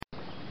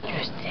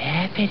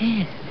it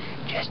in.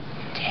 Just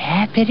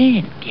tap it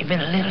in. Give it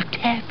a little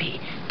tappy.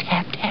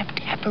 Tap, tap,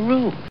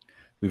 tap-a-roo.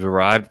 We've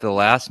arrived at the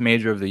last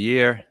major of the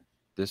year.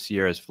 This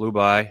year has flew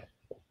by.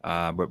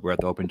 We're at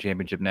the Open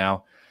Championship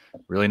now.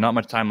 Really not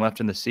much time left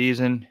in the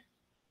season,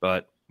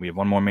 but we have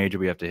one more major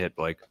we have to hit,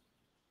 Blake.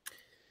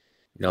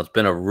 You know, it's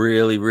been a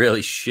really,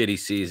 really shitty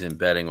season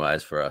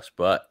betting-wise for us,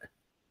 but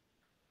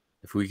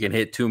if we can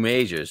hit 2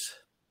 majors,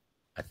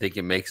 I think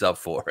it makes up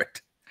for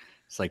it.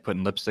 It's like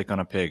putting lipstick on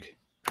a pig.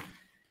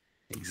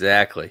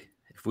 Exactly.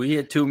 If we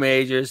hit 2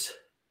 majors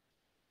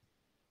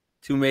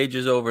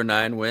over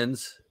 9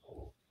 wins,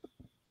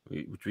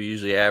 which we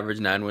usually average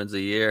 9 wins a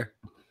year,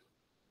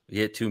 we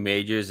hit 2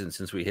 majors, and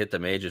since we hit the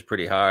majors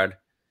pretty hard,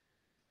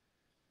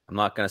 I'm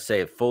not going to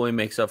say it fully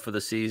makes up for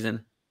the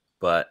season,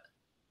 but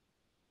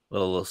a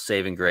little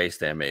saving grace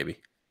there maybe.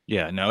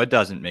 Yeah, no, it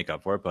doesn't make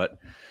up for it, but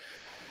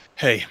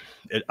hey,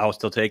 I'll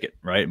still take it,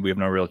 right? We have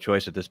no real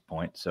choice at this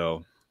point.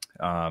 So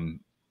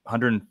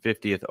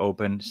 150th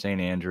Open,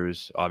 St.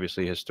 Andrews,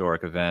 obviously a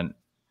historic event,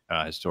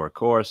 historic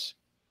course,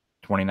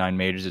 29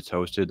 majors it's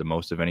hosted, the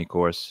most of any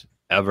course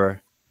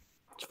ever.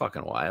 It's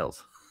fucking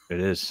wild. It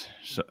is.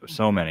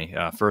 So many.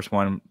 First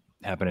one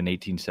happened in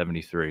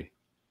 1873.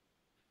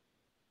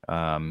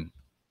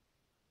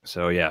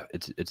 So yeah,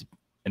 it's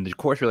and the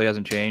course really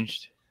hasn't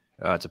changed.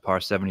 It's a par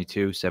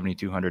 72,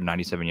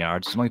 7,297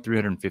 yards. It's only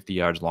 350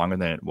 yards longer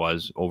than it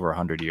was over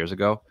 100 years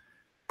ago,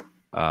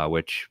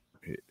 which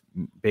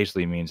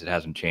basically means it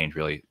hasn't changed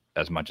really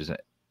as much as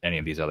any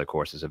of these other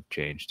courses have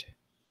changed.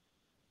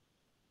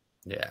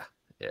 Yeah.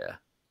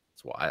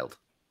 It's wild.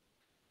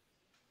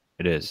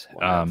 It is.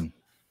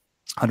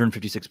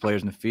 156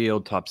 players in the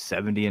field, top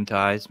 70 in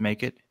ties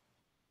make it.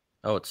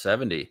 Oh, it's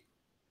 70.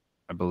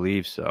 I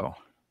believe so.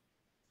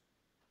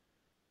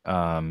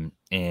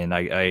 And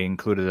I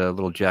included a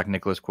little Jack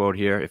Nicklaus quote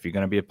here. If you're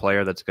going to be a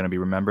player that's going to be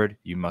remembered,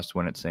 you must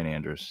win at St.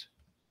 Andrews.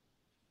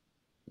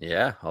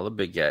 Yeah, all the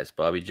big guys.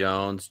 Bobby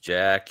Jones,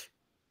 Jack.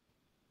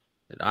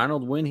 Did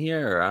Arnold win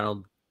here,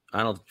 or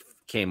Arnold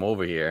came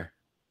over here?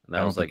 And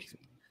that was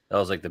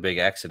like the big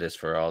exodus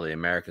for all the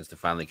Americans to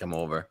finally come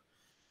over.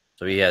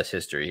 So he has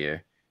history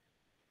here.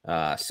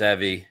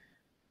 Seve,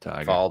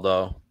 Tiger.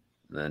 Faldo,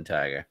 and then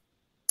Tiger.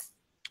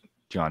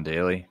 John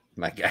Daly.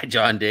 My guy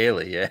John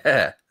Daly,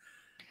 yeah.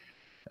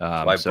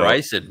 Why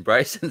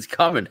Bryson's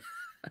coming.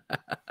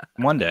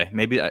 One day,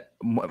 maybe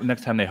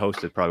next time they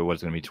host it, probably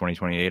what's going to be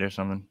 2028 or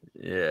something.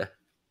 Yeah,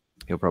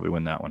 he'll probably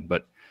win that one.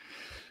 But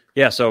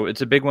yeah, so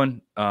it's a big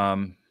one.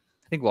 I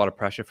think a lot of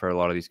pressure for a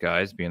lot of these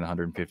guys being the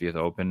 150th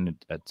Open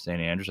at St.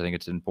 Andrews. I think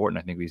it's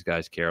important. I think these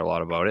guys care a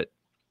lot about it.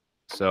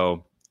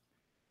 So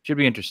should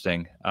be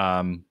interesting.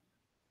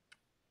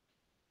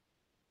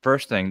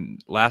 First thing,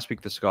 last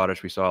week the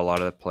Scottish, we saw a lot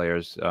of the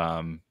players.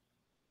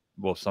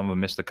 Some of them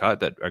missed the cut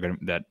that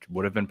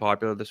would have been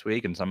popular this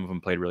week, and some of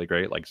them played really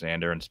great, like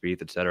Xander and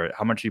Spieth, etc.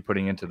 How much are you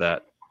putting into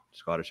that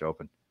Scottish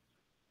Open?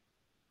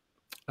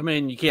 I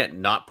mean, you can't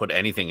not put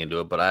anything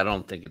into it, but I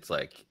don't think it's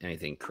like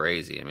anything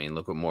crazy. I mean,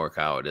 look what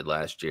Morikawa did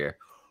last year.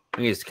 I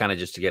think it's kind of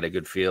just to get a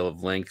good feel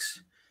of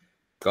links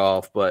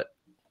golf, but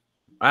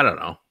I don't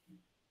know.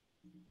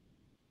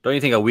 Don't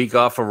you think a week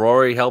off for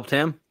Rory helped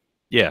him?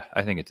 Yeah,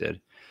 I think it did.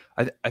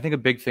 I think a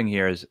big thing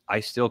here is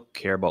I still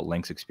care about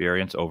links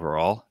experience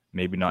overall.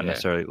 Maybe not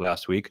necessarily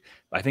last week.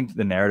 I think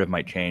the narrative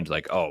might change.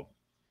 Like, look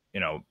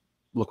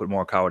what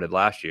Morikawa did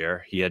last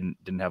year. He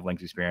didn't have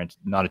links experience,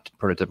 not a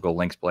prototypical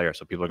links player.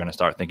 So people are going to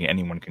start thinking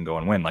anyone can go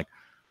and win. Like,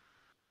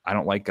 I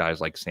don't like guys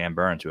like Sam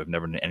Burns who have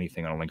never done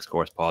anything on a links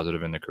course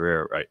positive in their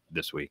career right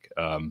this week.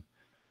 And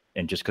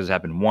just because it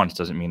happened once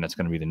doesn't mean that's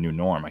going to be the new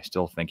norm. I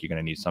still think you're going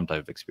to need some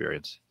type of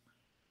experience.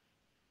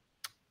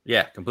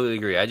 Yeah, completely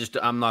agree.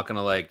 I'm not going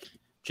to like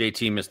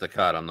JT missed the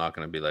cut. I'm not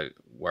going to be like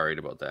worried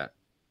about that.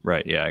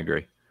 Right. Yeah, I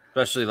agree.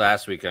 Especially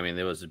last week. I mean,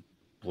 there was a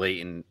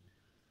blatant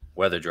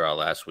weather draw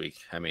last week.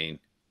 I mean,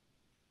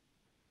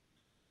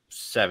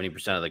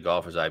 70% of the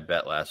golfers I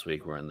bet last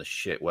week were in the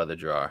shit weather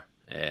draw.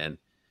 And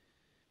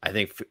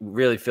I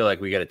really feel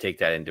like we got to take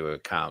that into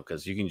account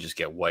because you can just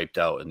get wiped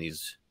out in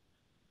these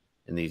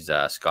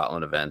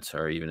Scotland events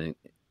or even in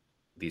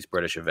these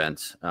British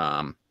events.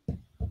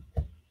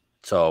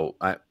 So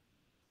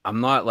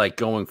I'm not like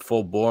going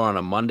full bore on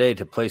a Monday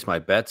to place my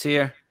bets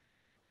here,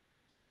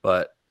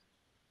 but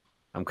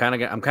I'm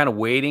kind of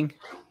waiting.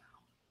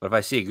 But if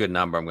I see a good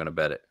number, I'm going to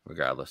bet it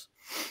regardless.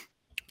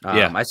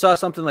 I saw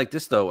something like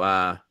this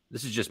though.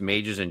 This is just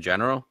majors in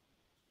general.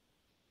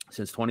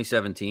 Since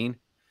 2017,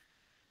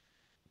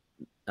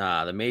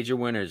 the major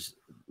winners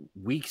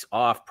weeks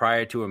off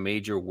prior to a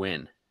major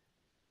win.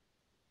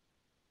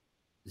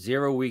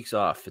 0 weeks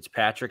off.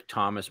 Fitzpatrick,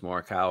 Thomas,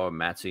 Morikawa,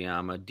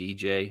 Matsuyama,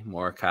 DJ,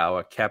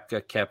 Morikawa,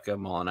 Koepka,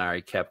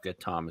 Molinari, Koepka,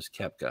 Thomas,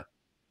 Koepka.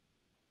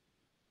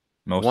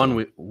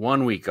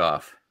 1 week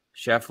off.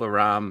 Scheffler,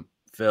 Rahm,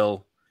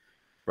 Phil,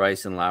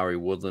 Bryson, Lowry,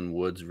 Woodland,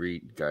 Woods,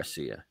 Reed,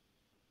 Garcia.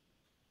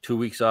 2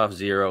 weeks off,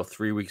 0.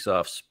 3 weeks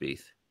off,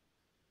 Spieth.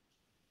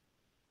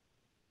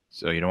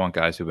 So you don't want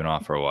guys who've been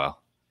off for a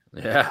while.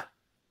 Yeah.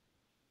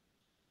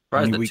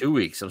 I'm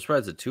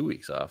surprised the 2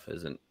 weeks off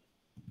isn't.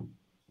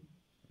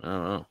 I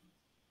don't know.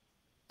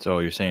 So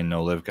you're saying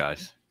no live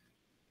guys?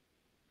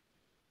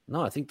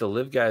 No, I think the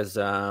live guys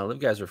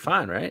were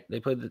fine, right? They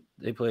had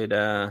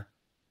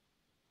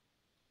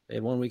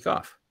 1 week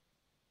off.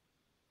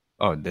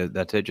 Oh,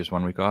 that's it? Just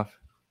 1 week off?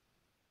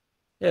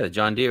 Yeah, the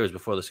John Deere was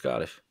before the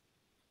Scottish.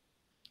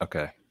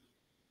 Okay.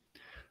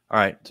 All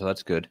right, so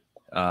that's good.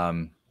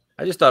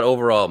 I just thought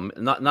overall,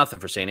 nothing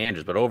for St.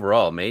 Andrews, but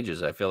overall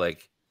majors, I feel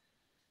like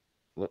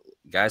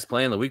guys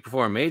playing the week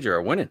before a major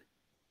are winning.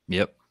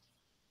 Yep.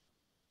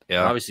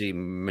 Yeah. Obviously,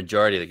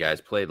 majority of the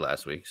guys played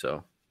last week,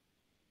 so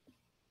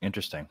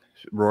interesting.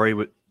 Rory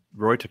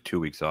took 2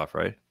 weeks off,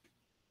 right?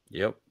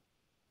 Yep.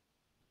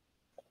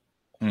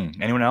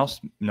 Anyone else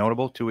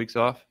notable 2 weeks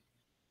off?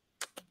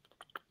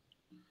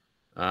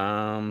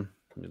 Let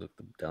me look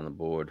down the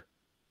board.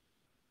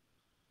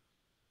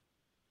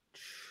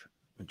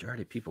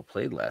 Majority of people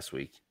played last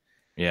week.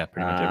 Yeah,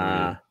 pretty much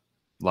everybody.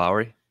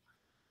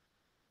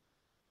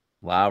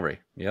 Lowry.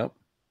 Yep.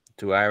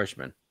 2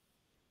 Irishmen.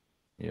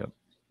 Yep.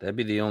 That'd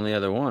be the only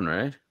other one,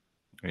 right?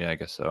 Yeah, I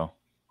guess so.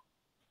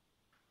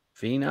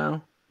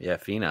 Finau? Yeah,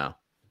 Finau.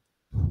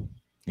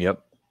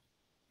 Yep.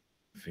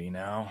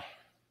 Finau.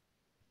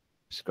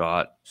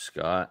 Scott.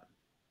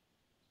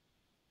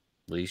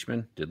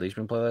 Leishman. Did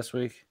Leishman play last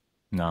week?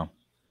 No.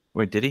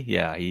 Wait, did he?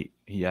 Yeah, he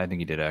I think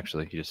he did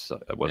actually. He just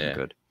it wasn't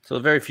good. So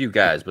very few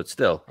guys, but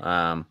still.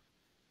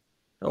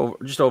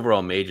 Just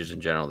overall majors in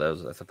general.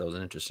 I thought that was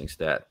an interesting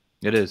stat.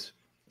 It is.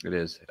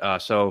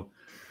 So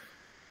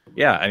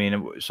yeah, I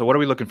mean, so what are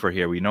we looking for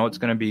here? We know it's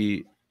going to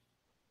be.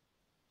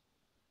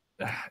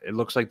 It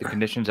looks like the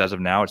conditions as of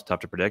now, it's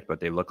tough to predict, but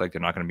they look like they're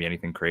not going to be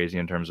anything crazy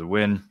in terms of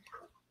wind.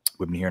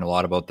 We've been hearing a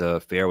lot about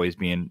the fairways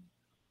being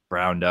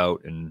browned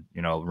out and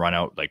run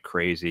out like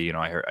crazy.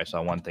 I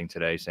saw one thing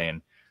today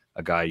saying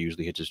a guy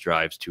usually hits his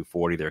drives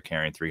 240. They're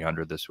carrying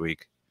 300 this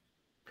week.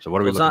 So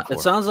what are we looking for?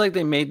 It sounds like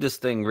they made this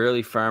thing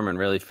really firm and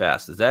really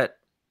fast. Is that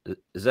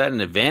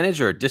an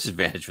advantage or a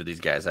disadvantage for these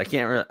guys? I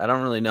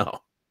don't really know.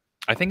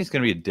 I think it's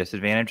going to be a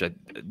disadvantage.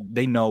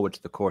 They know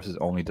the course's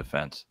only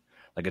defense.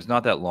 Like it's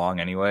not that long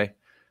anyway,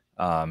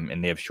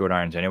 and they have short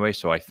irons anyway.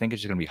 So I think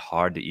it's just going to be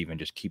hard to even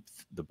just keep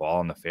the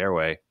ball in the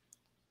fairway.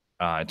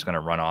 It's going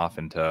to run off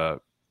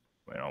into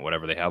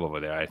whatever they have over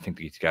there. I think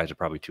these guys are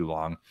probably too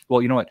long.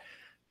 Well, you know what?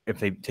 If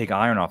they take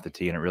iron off the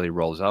tee and it really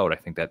rolls out, I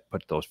think that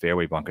puts those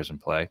fairway bunkers in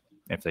play.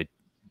 If they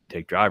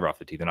take driver off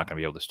the tee, they're not going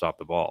to be able to stop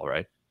the ball,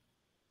 right?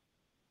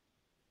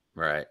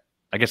 Right.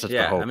 I guess that's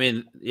the hope. I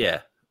mean,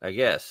 yeah, I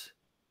guess.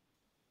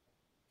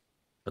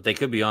 But they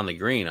could be on the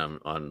green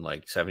on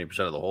like 70%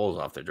 of the holes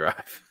off their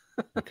drive.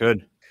 They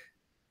could.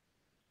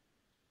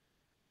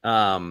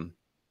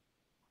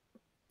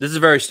 This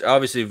is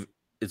obviously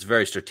it's a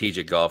very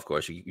strategic golf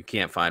course. You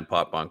can't find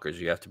pot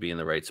bunkers. You have to be in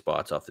the right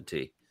spots off the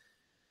tee.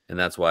 And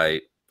that's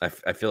why I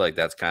feel like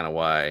that's kind of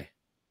why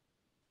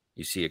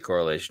you see a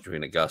correlation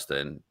between Augusta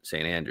and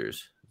St.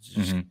 Andrews. It's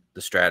just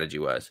the strategy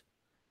wise.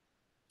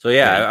 So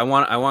yeah, I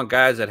want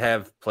guys that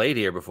have played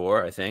here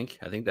before. I think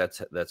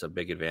that's a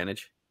big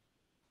advantage.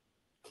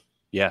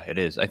 Yeah, it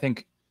is. I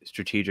think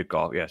strategic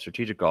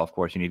golf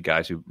course. You need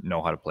guys who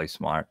know how to play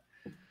smart.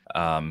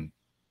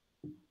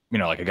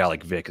 Like a guy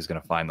like Vic is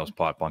going to find those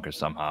pot bunkers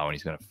somehow, and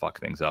he's going to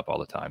fuck things up all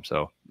the time.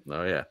 So,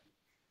 oh yeah.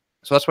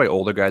 So that's why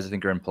older guys I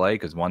think are in play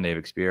because one, they have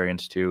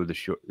experience. Two,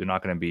 they're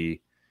not going to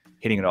be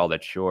hitting it all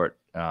that short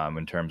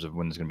in terms of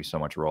when there's going to be so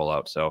much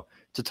rollout. So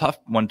it's a tough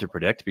one to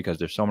predict because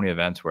there's so many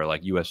events where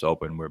like U.S.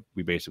 Open, where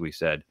we basically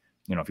said,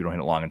 if you don't hit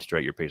it long and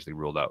straight, you're basically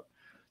ruled out.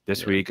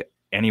 This week,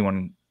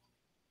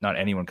 not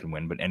anyone can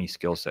win, but any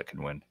skill set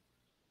can win.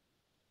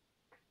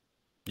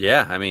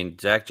 Yeah, I mean,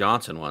 Zach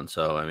Johnson won,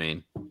 so I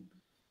mean,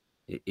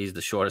 he's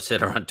the shortest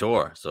hitter on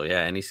tour. So yeah,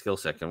 any skill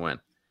set can win.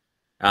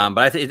 But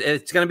I think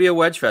it's going to be a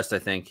wedge fest. I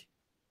think,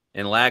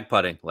 and lag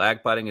putting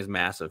is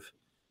massive.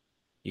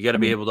 You got to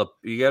be able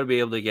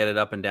to get it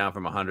up and down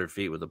from 100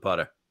 feet with a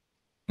putter.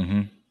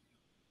 Mm-hmm.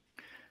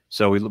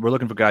 So we're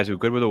looking for guys who are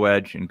good with a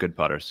wedge and good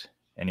putters.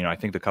 And I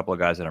think the couple of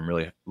guys that I'm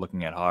really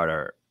looking at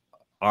hard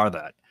are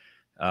that.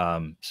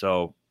 And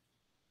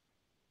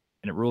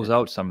it rules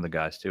out some of the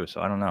guys too.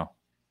 So I don't know.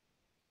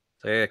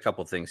 So I got a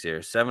couple things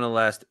here. 7 of the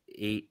last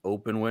 8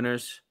 Open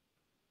winners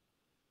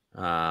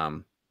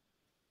were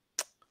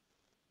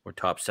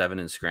top 7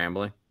 in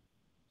scrambling.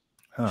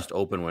 Just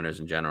Open winners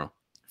in general.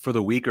 For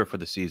the week or for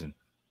the season?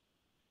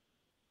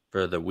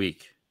 For the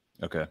week.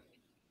 Okay.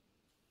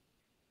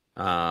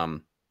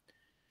 And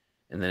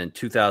then in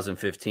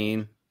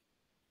 2015,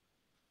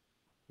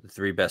 the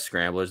 3 best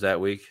scramblers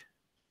that week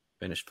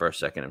finished first,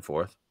 second, and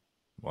fourth.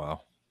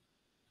 Wow.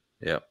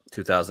 Yep.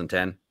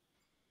 2010,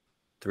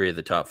 3 of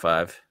the top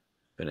 5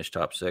 finished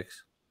top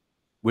 6.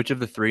 Which of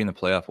the 3 in the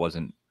playoff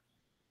wasn't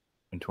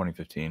in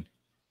 2015?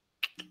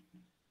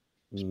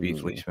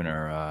 Speed Leishman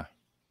or I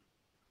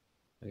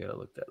gotta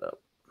look that up.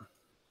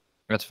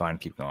 That's fine.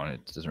 Keep going.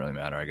 It doesn't really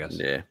matter, I guess.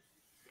 Yeah.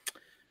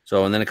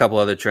 So, and then a couple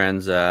other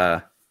trends.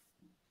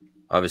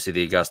 Obviously,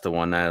 the Augusta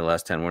one, 9 of the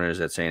last 10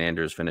 winners at St.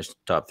 Andrews finished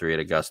top 3 at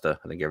Augusta.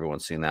 I think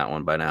everyone's seen that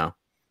one by now.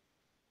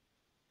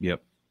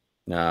 Yep.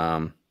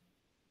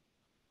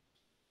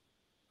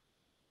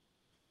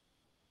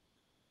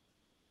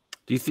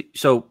 Do you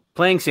so?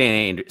 Playing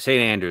St.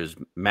 Andrews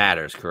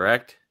matters,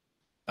 correct?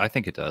 I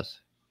think it does.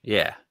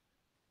 Yeah.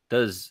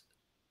 Does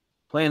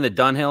playing the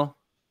Dunhill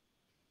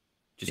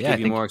just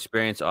give you more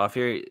experience off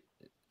here?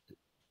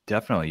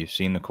 Definitely. You've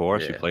seen the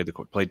course. You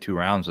played 2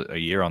 rounds a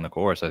year on the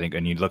course, I think.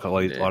 And you look at a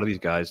lot of these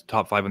guys,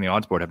 top 5 on the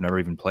odds board, have never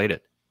even played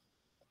it.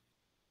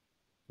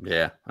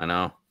 Yeah, I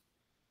know.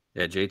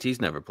 Yeah, JT's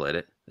never played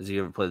it. Has he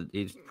ever played?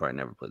 He's probably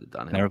never played the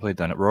Dunhill. Never played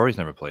Dunhill. Rory's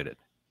never played it.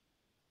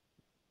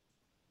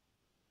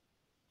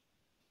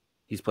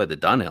 He's played the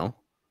Dunhill.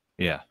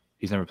 Yeah,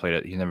 he's never played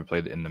it. He's never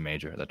played it in the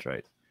major. That's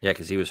right. Yeah,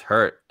 because he was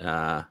hurt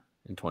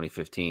in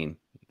 2015.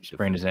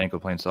 Sprained his ankle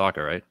playing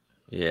soccer, right?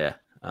 Yeah.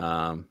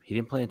 He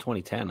didn't play in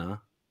 2010, huh?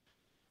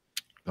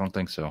 I don't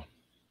think so.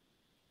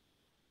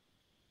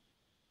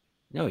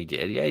 No, he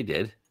did. Yeah, he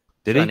did.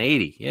 Did he? An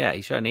 80. Yeah,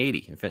 he shot an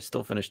 80 and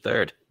still finished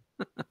third.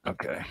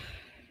 Okay.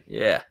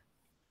 Yeah.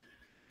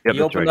 Yep,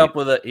 he opened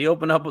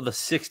up with a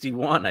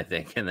 61, I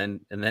think, and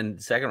then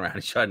second round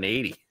he shot an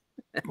 80.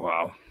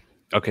 Wow.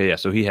 Okay, yeah.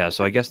 So he has.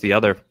 So I guess the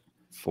other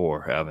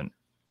 4 haven't.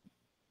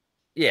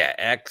 Yeah,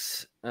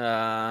 X.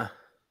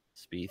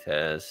 Spieth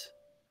has.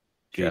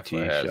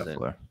 JT,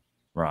 Scheffler,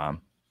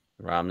 Rahm.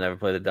 Rahm never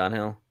played the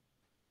Dunhill.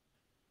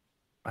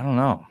 I don't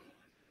know.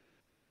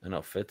 I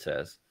know Fitz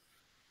has.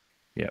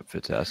 Yeah,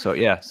 Fitz has. So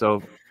yeah,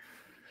 so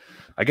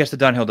I guess the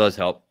Dunhill does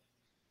help.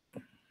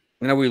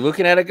 And are we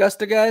looking at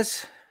Augusta,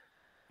 guys?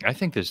 I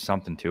think there's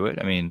something to it.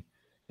 I mean,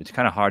 it's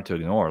kind of hard to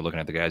ignore looking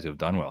at the guys who have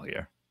done well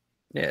here.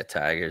 Yeah,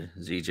 Tiger,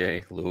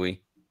 ZJ,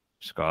 Louis,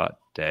 Scott,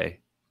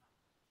 Day.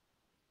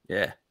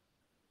 Yeah.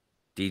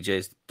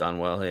 DJ's done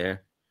well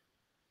here.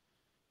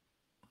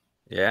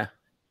 Yeah,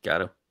 got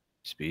to.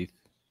 Spieth.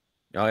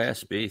 Oh, yeah,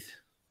 Spieth.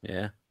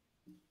 Yeah.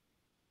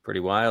 Pretty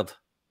wild.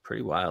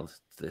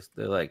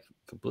 They're like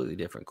completely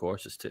different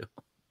courses, too.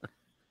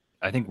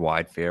 I think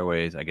wide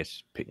fairways, I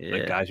guess,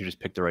 like guys who just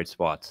pick the right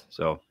spots.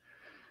 So,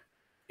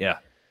 yeah.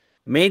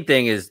 Main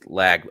thing is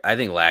lag. I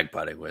think lag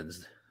putting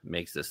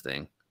makes this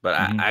thing. But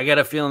I got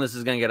a feeling this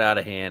is going to get out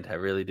of hand. I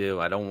really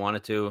do. I don't want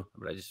it to,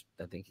 but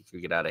I think it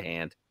could get out of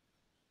hand.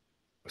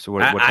 So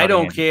I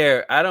don't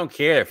care. I don't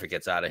care if it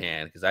gets out of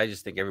hand because I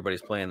just think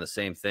everybody's playing the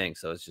same thing.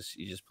 So it's just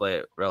you just play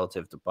it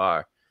relative to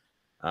par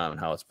and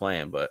how it's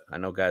playing. But I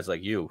know guys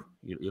like you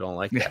don't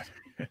like that.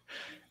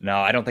 No,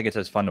 I don't think it's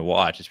as fun to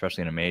watch,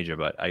 especially in a major.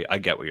 But I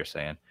get what you're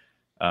saying.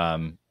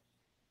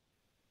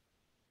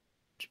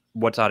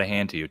 What's out of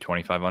hand to you?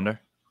 25 under?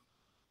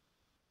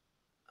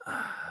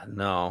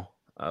 No,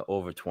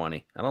 over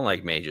 20. I don't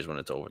like majors when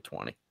it's over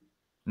 20.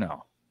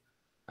 No,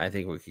 I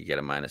think we could get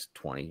a minus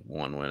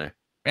 21 winner.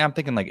 Yeah, I'm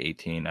thinking like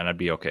 18, and I'd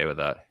be okay with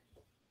that.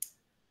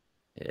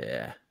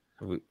 Yeah.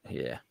 I don't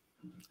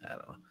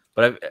know.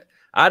 But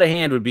out of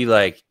hand would be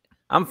like,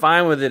 I'm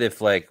fine with it if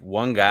like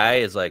one guy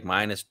is like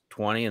minus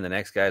 20 and the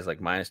next guy is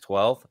like minus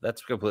 12.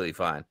 That's completely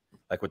fine.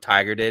 Like what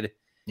Tiger did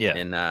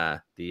in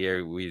the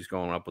year we was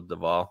going up with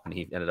Duval, and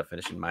he ended up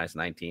finishing minus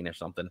 19 or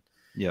something.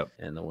 Yep.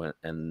 And the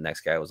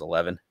next guy was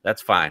 11.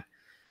 That's fine.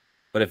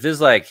 But if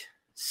there's like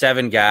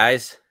 7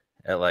 guys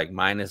at like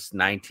minus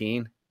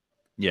 19.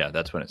 Yeah,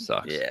 that's when it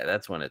sucks. Yeah,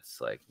 that's when it's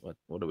like,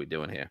 what are we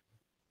doing here?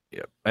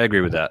 Yep, I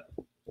agree with that.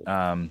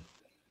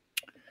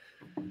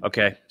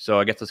 Okay, so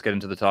I guess let's get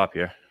into the top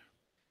here.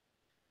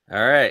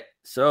 All right,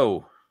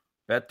 so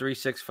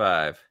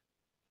Bet365.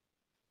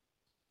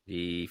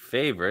 The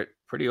favorite,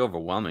 pretty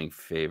overwhelming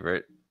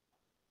favorite,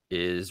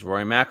 is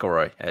Rory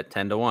McIlroy at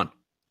 10-1. Want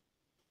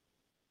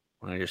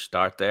to just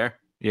start there?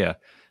 Yeah,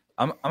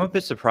 I'm a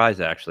bit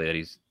surprised actually that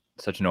he's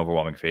such an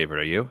overwhelming favorite.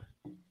 Are you?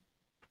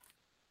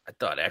 I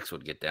thought X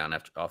would get down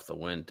off the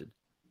wind,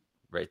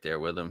 right there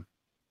with him.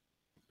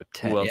 But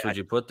 10, who else would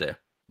you put there?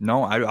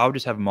 No, I would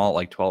just have them all at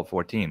like 12,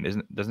 14.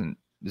 Isn't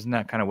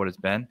that kind of what it's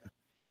been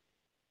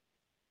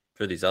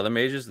for these other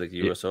majors, like the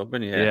U.S.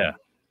 Open? Yeah.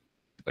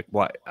 Like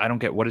why? I don't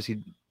get what is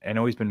he? I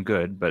know he's been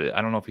good, but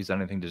I don't know if he's done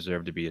anything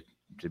deserved to be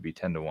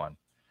 10-1.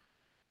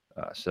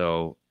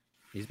 So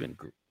he's been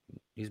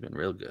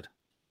real good.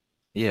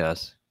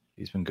 Yes,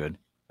 he's been good.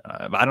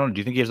 But I don't know. Do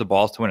you think he has the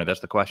balls to win it? That's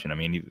the question. I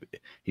mean,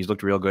 he's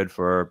looked real good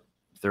for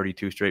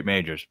 32 straight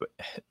majors,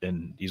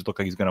 and he's looked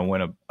like he's going to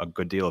win a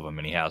good deal of them,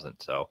 and he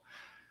hasn't.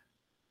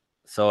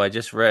 So I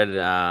just read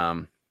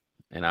an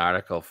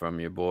article from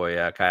your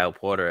boy Kyle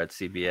Porter at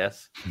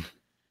CBS,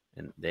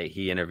 and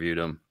he interviewed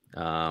him.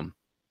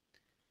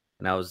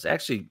 And I was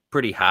actually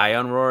pretty high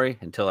on Rory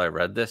until I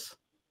read this.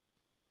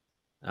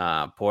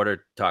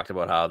 Porter talked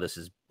about how this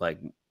is like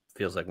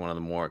feels like one of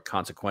the more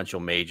consequential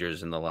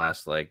majors in the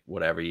last like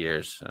whatever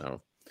years.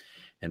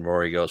 And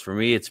Rory goes, for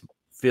me, it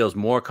feels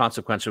more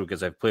consequential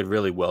because I've played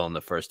really well in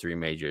the first 3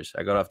 majors.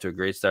 I got off to a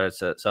great start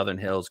at Southern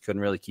Hills,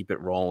 couldn't really keep it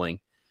rolling.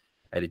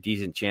 I had a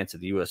decent chance at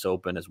the U.S.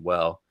 Open as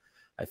well.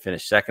 I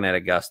finished second at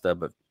Augusta,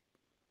 but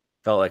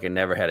felt like I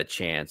never had a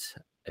chance.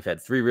 I've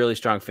had 3 really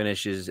strong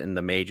finishes in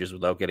the majors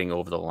without getting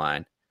over the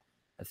line.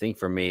 I think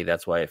for me,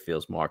 that's why it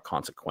feels more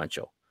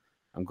consequential.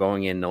 I'm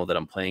going in, know that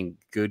I'm playing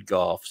good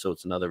golf, so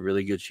it's another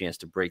really good chance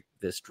to break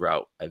this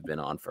drought I've been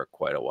on for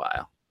quite a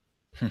while.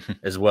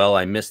 As well,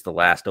 I missed the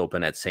last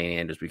Open at St.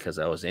 Andrews because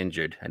I was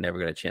injured. I never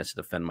got a chance to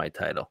defend my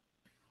title.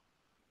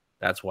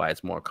 That's why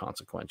it's more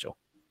consequential.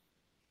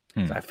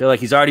 So I feel like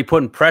he's already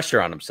putting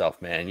pressure on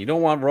himself, man. You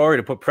don't want Rory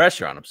to put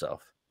pressure on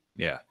himself.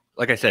 Yeah.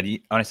 Like I said,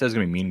 when I said it's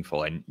going to be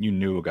meaningful, and you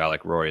knew a guy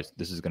like Rory,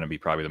 this is going to be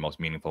probably the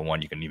most meaningful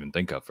one you can even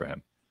think of for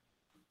him.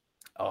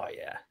 Oh,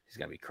 yeah. He's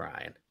going to be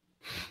crying.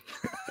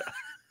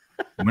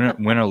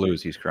 Win or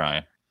lose, he's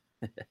crying.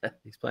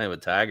 He's playing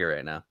with Tiger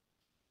right now.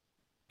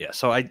 Yeah,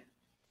 so I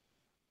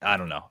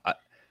don't know.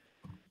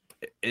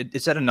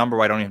 It's at a number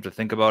where I don't even have to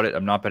think about it.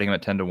 I'm not betting him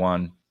at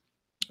 10-1.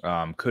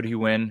 Could he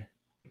win?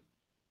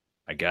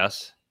 I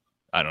guess.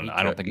 I don't know.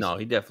 I don't think. No,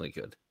 he definitely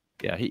could.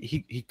 Yeah,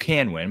 he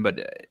can win, but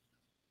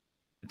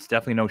it's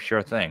definitely no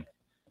sure thing.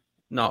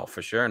 No,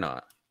 for sure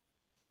not.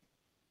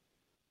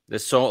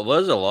 There's a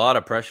lot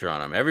of pressure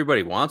on him.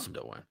 Everybody wants him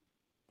to win.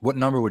 What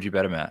number would you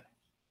bet him at?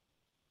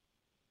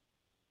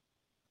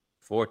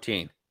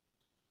 14.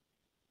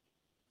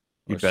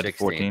 You bet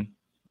 14?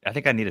 I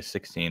think I need a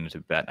 16 to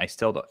bet. I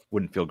still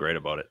wouldn't feel great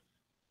about it.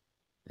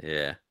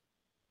 Yeah.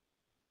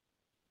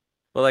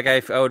 Well, like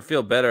I would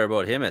feel better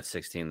about him at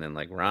 16 than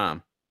like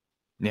Rahm.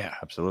 Yeah,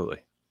 absolutely.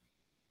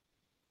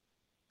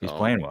 He's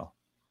playing well.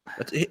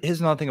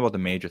 Here's another thing about the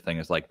major thing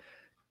is like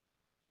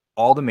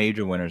all the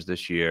major winners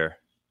this year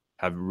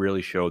have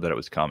really showed that it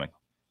was coming.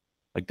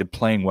 Like they're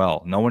playing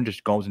well. No one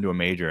just goes into a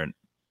major, and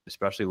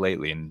especially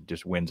lately, and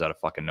just wins out of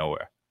fucking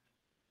nowhere.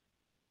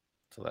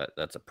 So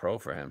that's a pro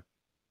for him.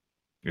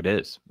 It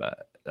is.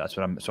 But that's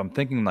what I'm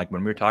thinking, like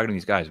when we're talking to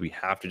these guys, we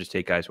have to just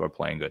take guys who are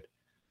playing good.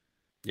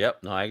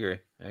 Yep. No, I agree.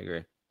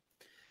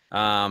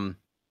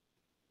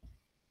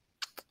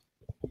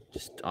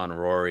 Just on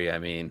Rory, I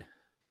mean,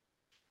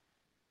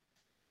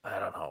 I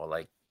don't know,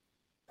 like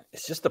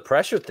it's just the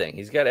pressure thing.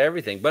 He's got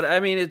everything, but I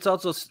mean, it's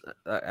also.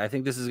 I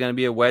think this is going to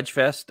be a wedge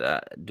fest.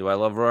 Do I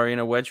love Rory in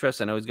a wedge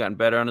fest? I know he's gotten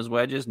better on his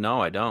wedges.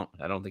 No, I don't.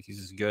 I don't think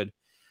he's as good.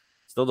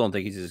 Still don't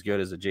think he's as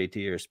good as a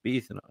JT or a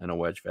Spieth in a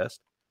wedge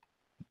fest.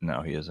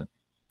 No, he isn't.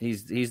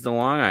 He's the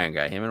long iron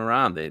guy. Him and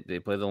Rahm, they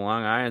play the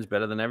long irons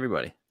better than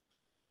everybody.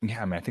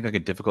 Yeah, I mean, I think like a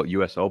difficult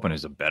U.S. Open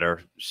is a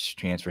better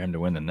chance for him to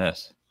win than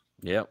this.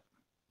 Yep,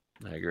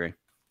 I agree.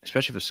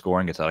 Especially if the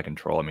scoring gets out of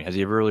control. I mean, has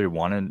he ever really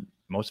won in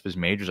most of his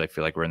majors? I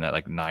feel like we're in that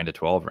like 9 to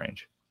 12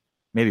 range.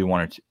 Maybe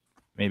one or two.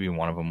 Maybe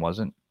one of them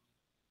wasn't.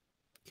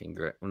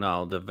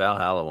 No, the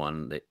Valhalla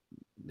one,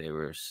 they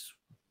were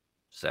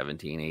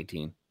 17,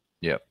 18.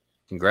 Yep.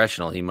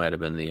 Congressional, he might have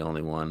been the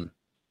only one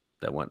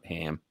that went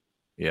ham.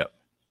 Yep.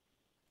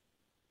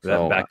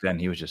 So, back then,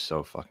 he was just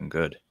so fucking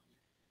good.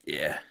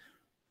 Yeah.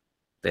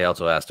 They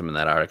also asked him in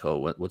that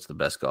article, what's the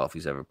best golf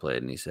he's ever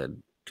played? And he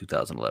said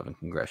 2011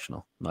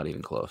 Congressional. Not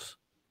even close.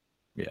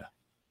 Yeah.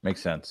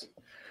 Makes sense.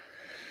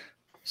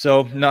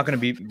 So, not going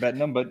to be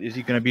betting him, but is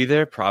he going to be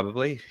there?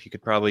 Probably. He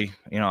could probably,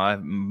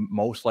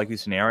 most likely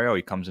scenario,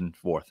 he comes in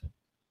fourth.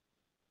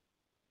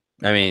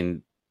 I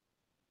mean,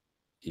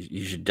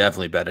 you should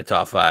definitely bet a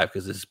top 5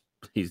 because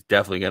he's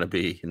definitely going to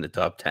be in the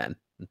top 10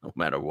 no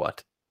matter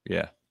what.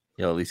 Yeah.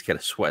 You'll at least get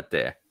a sweat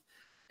there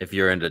if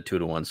you're into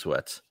 2-1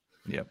 sweats.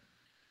 Yep.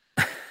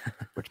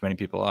 Which many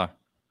people are.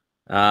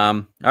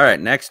 All right.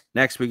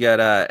 Next we got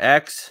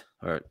X,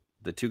 or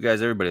the two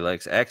guys everybody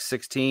likes. X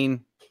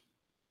 16,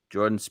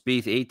 Jordan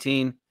Spieth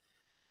 18.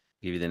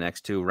 Give you the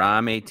next two: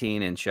 Rahm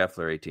 18 and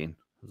Scheffler 18.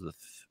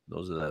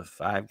 Those are the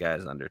 5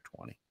 guys under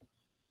 20.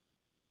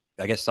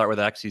 I guess start with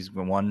X. He's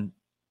won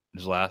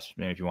his last.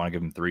 Maybe if you want to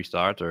give him 3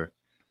 starts, or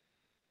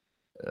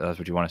that's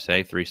what you want to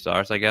say, 3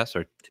 stars, I guess,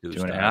 or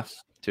 2.5,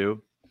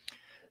 2.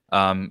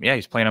 Yeah,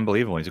 he's playing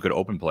unbelievable. He's a good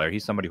open player.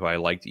 He's somebody who I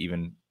liked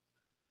even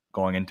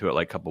going into it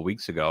like a couple of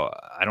weeks ago.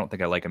 I don't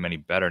think I like him any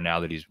better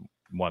now that he's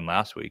won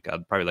last week.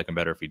 I'd probably like him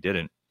better if he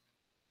didn't.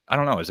 I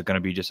don't know. Is it going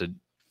to be just a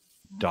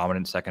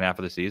dominant second half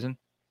of the season?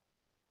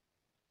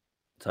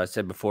 So I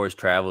said before his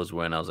Travelers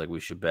win, I was like,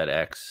 we should bet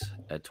X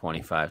at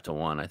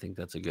 25-1. I think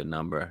that's a good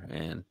number.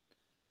 And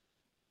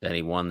then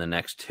he won the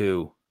next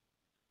 2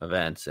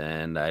 events,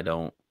 and I'm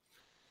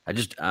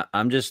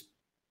just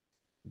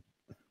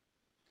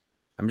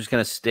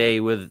going to stay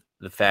with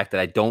the fact that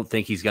I don't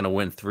think he's going to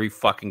win 3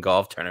 fucking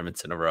golf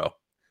tournaments in a row.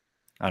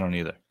 I don't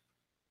either.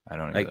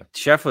 Like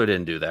Scheffler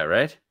didn't do that,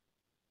 right?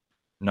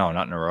 No,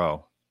 not in a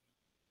row.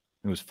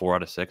 It was 4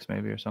 out of 6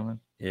 maybe or something.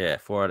 Yeah,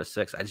 4 out of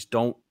 6. I just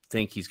don't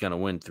think he's going to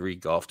win 3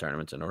 golf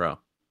tournaments in a row.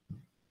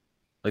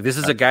 Like this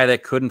is a guy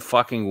that couldn't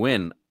fucking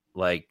win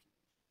like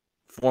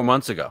 4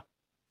 months ago.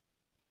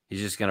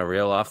 He's just going to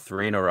reel off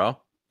 3 in a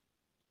row.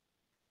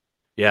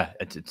 Yeah,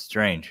 it's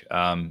strange.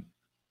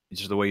 It's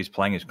just the way he's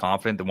playing. He's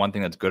confident. The one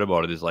thing that's good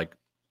about it is like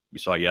we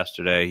saw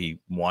yesterday, he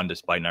won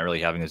despite not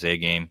really having his A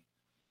game.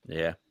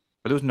 Yeah.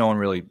 But there was no one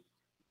really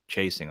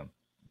chasing him.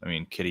 I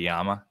mean,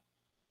 Kitayama.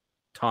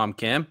 Tom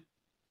Kim.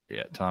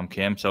 Yeah, Tom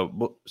Kim.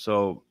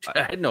 So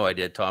I had no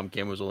idea Tom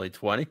Kim was only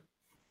 20.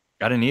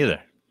 I didn't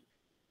either.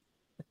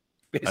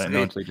 Basically, I didn't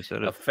know until you just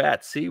said it. A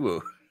fat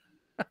Siwoo.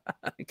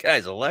 The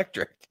guy's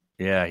electric.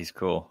 Yeah, he's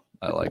cool.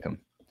 I like him.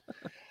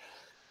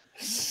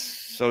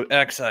 So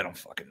X, I don't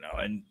fucking know.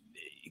 And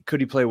Could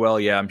he play well?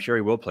 Yeah, I'm sure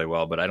he will play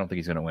well, but I don't think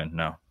he's going to win.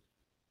 No.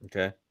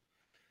 Okay.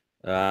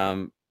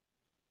 How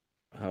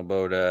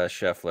about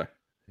Scheffler?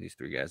 These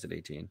three guys at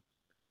 18.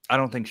 I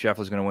don't think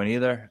Scheffler's going to win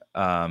either.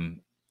 I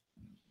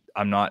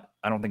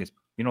don't think it's.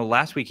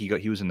 Last week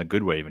he was in the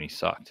good wave and he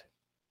sucked.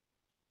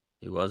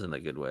 He was in the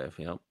good wave.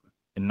 Yep.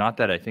 And not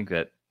that I think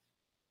that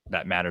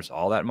matters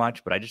all that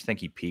much, but I just think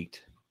he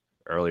peaked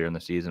earlier in the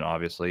season.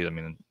 Obviously, I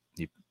mean,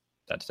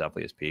 that's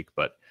definitely his peak.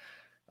 But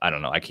I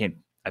don't know. I think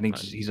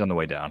he's on the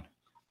way down.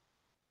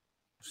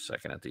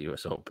 Second at the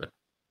U.S. Open.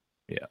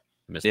 Yeah.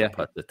 Missed the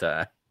putt to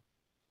tie.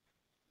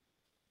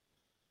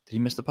 Did he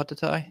miss the putt to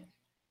tie?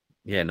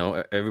 Yeah,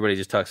 no, everybody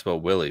just talks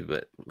about Willie,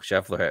 but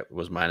Scheffler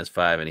was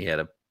 -5 and he had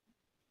a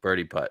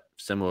birdie putt,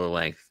 similar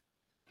length.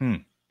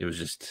 It was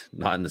just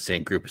not in the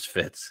same group as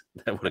Fitz.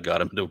 That would have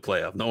got him to a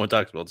playoff. No one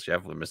talks about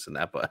Scheffler missing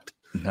that putt.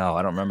 No,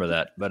 I don't remember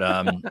that. But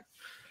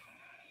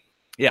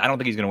yeah, I don't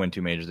think he's going to win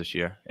 2 majors this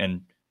year.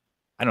 And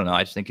I don't know.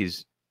 I just think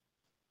he's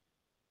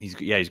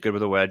good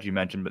with a wedge. You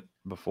mentioned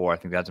before. I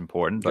think that's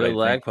important. But good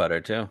lag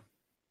putter too.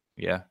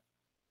 Yeah.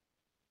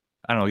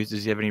 I don't know.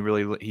 Does he have any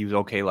he was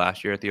okay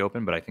last year at the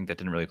Open, but I think that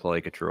didn't really play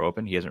like a true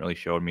Open. He hasn't really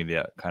showed me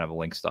the kind of a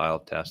link style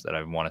test that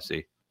I want to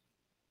see.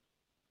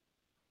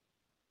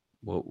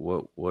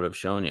 What would have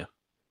shown you?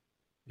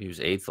 He was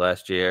 8th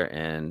last year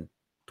and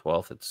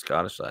 12th at the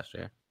Scottish last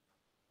year.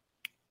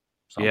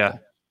 Something. Yeah,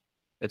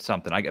 it's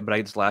something. But I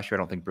guess last year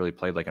I don't think really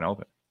played like an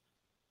Open.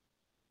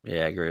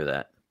 Yeah, I agree with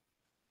that.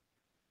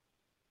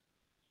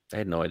 I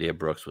had no idea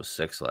Brooks was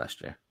 6th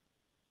last year.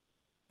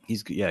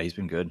 He's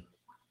been good.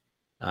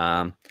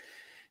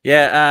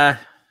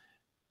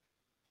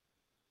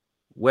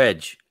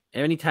 Wedge.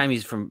 Anytime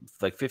he's from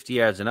like 50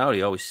 yards and out,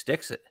 he always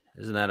sticks it.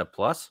 Isn't that a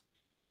plus?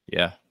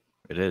 Yeah,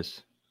 it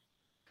is.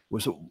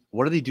 So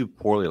what did he do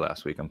poorly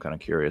last week? I'm kind of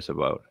curious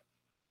about.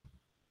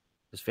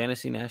 Does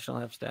Fantasy National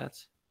have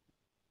stats?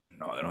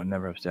 No, they don't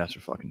never have stats for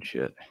fucking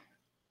shit.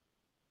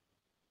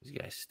 These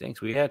guys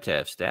stinks. We had to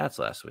have stats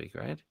last week,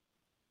 right?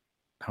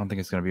 I don't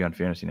think it's going to be on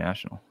Fantasy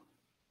National.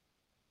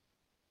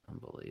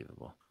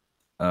 Unbelievable.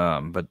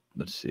 But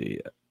let's see.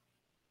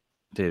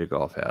 Data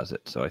Golf has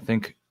it. So I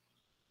think,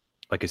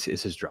 like, is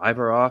his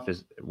driver off?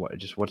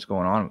 What's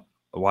going on?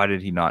 Why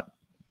did he not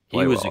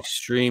play well?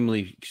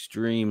 Extremely,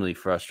 extremely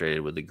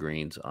frustrated with the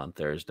greens on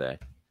Thursday.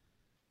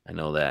 I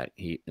know that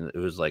it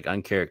was like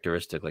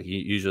uncharacteristic. Like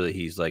usually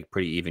he's like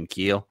pretty even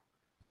keel.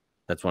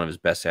 That's one of his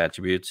best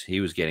attributes.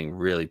 He was getting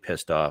really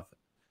pissed off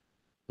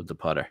with the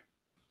putter.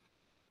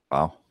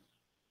 Wow.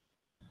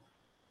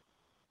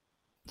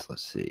 So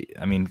let's see.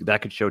 I mean,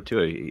 that could show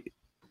too.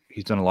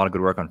 He's done a lot of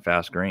good work on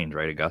fast greens,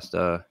 right?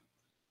 Augusta.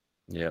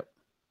 Yep.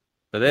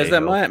 But there's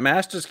that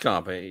Masters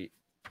comp. He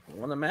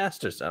won the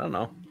Masters. I don't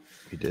know.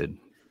 He did.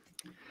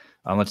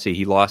 Let's see.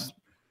 He lost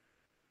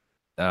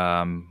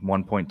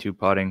 1.2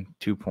 putting,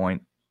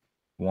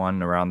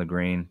 2.1 around the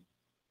green,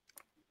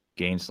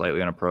 gained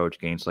slightly on approach,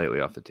 gained slightly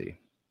off the tee.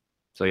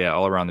 So, yeah,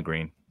 all around the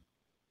green.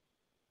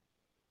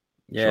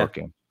 Yeah. Short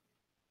game.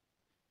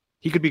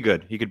 He could be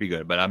good,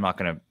 but I'm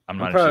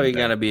probably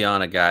going to be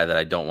on a guy that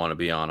I don't want to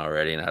be on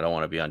already, and I don't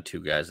want to be on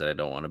 2 guys that I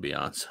don't want to be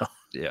on. So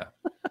yeah.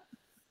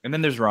 And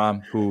then there's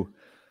Rahm, who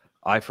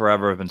I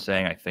forever have been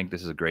saying I think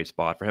this is a great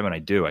spot for him, and I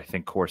do. I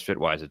think course fit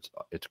wise,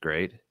 it's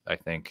great. I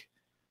think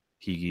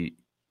he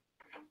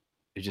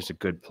is just a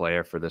good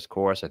player for this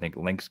course. I think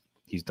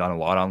he's done a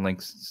lot on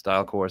links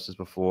style courses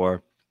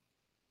before.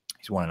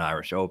 He's won an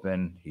Irish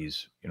Open.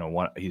 He's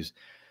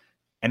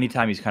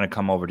anytime he's kind of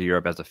come over to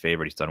Europe as a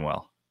favorite, he's done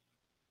well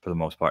for the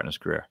most part in his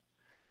career.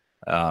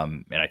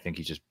 And I think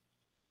he's just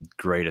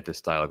great at this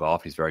style of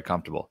golf. He's very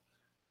comfortable.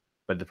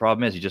 But the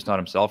problem is he's just not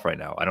himself right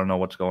now. I don't know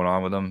what's going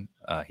on with him.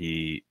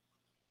 He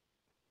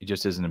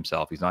just isn't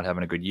himself. He's not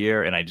having a good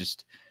year. And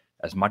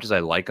as much as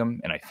I like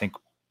him, and I think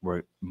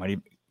we might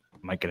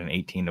get an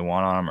 18-1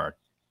 on him, or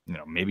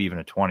maybe even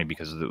a 20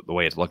 because of the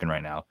way it's looking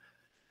right now.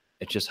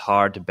 It's just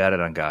hard to bet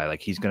it on a guy.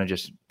 Like, he's going to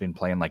just been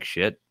playing like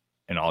shit,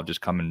 and I'll just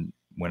come and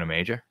win a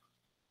major.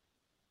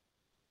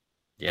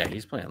 Yeah,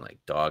 he's playing like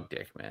dog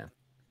dick, man.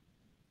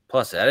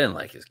 Plus, I didn't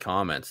like his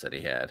comments that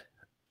he had.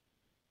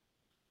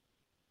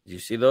 Did you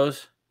see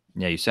those?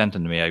 Yeah, you sent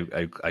them to me.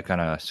 I kind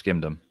of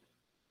skimmed them.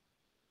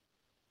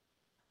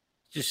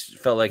 Just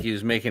felt like he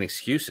was making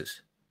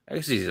excuses. I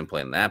guess he isn't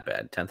playing that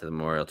bad. 10th at the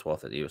Memorial,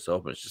 12th at the U.S.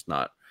 Open. It's just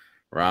not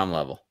Rahm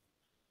level.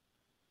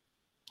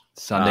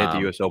 Sunday at the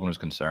U.S. Open was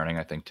concerning,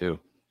 I think, too.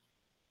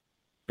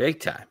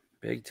 Big time.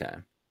 Big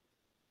time.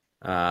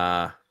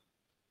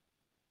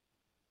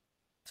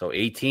 So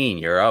 18,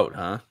 you're out,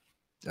 huh?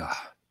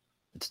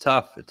 It's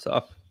tough. It's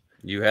tough.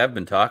 You have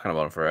been talking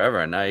about it forever,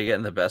 and now you're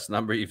getting the best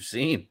number you've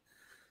seen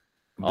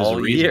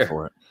all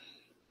year.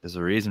 There's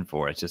a reason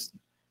for it. It's just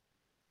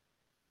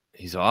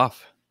he's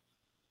off.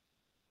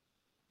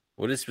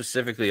 What is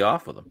specifically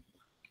off with him?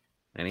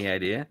 Any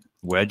idea?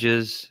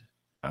 Wedges.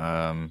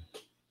 I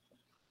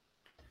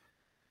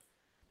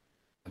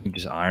think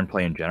just iron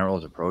play in general,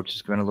 his approach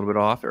has been a little bit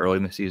off. Early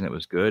in the season, it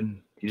was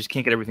good. He just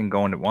can't get everything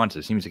going at once.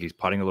 It seems like he's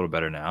putting a little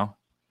better now.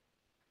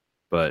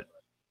 But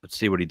let's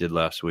see what he did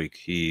last week.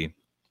 He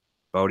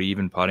About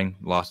even putting,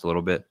 lost a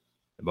little bit.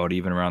 About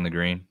even around the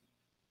green.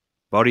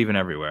 About even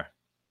everywhere.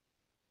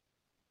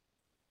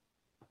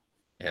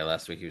 Yeah,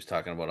 last week he was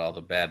talking about all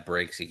the bad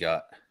breaks he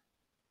got.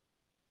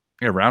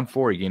 Yeah, round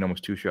 4, he gained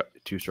almost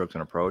two strokes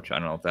on approach. I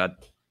don't know if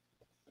that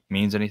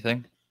means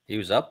anything. He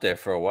was up there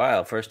for a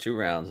while, first 2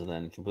 rounds, and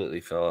then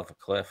completely fell off a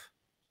cliff.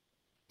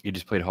 He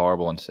just played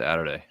horrible on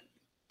Saturday.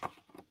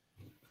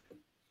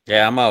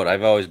 Yeah, I'm out.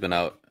 I've always been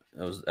out.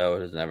 I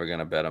was never going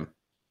to bet him.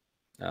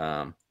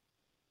 I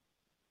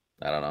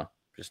don't know.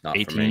 Just not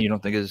 18, for me. you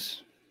don't think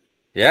is...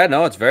 Yeah,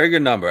 no, it's a very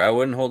good number. I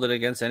wouldn't hold it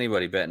against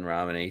anybody betting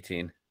Rahm in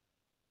 18.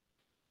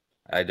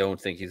 I don't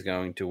think he's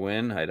going to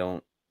win.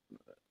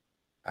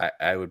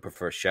 I would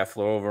prefer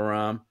Scheffler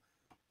over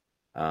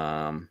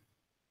Rahm.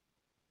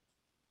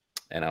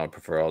 And I would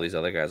prefer all these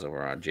other guys over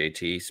Rahm.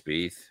 JT,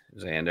 Spieth,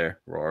 Xander,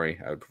 Rory.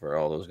 I would prefer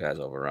all those guys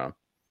over Rahm.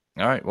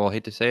 All right. Well, I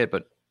hate to say it,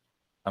 but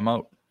I'm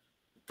out.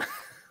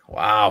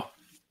 Wow.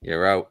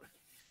 You're out.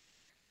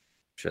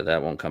 Sure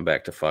that won't come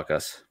back to fuck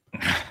us.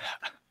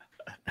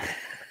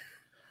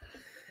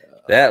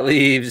 That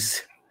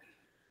leaves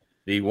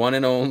the one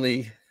and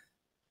only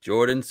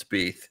Jordan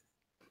Spieth.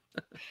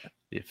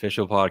 The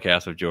official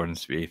podcast of Jordan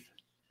Spieth.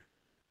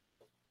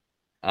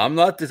 I'm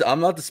not the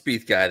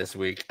Spieth guy this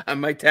week. I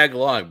might tag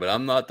along, but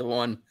I'm not the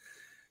one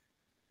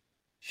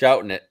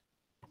shouting it.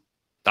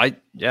 I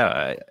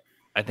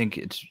think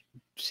it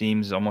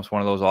seems almost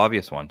one of those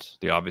obvious ones.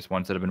 The obvious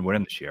ones that have been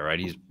winning this year, right?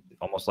 He's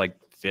almost like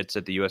Fitz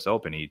at the U.S.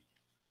 Open. He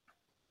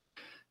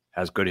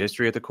has good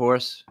history at the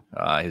course.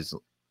 His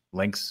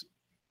links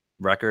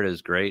record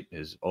is great.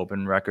 His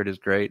Open record is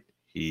great.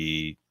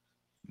 He,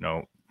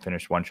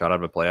 finished one shot out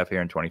of a playoff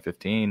here in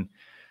 2015.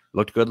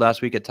 Looked good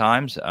last week at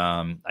times.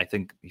 I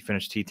think he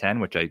finished T10,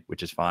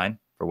 which is fine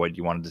for what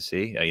you wanted to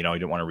see. You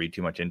didn't want to read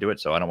too much into it,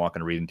 so I don't want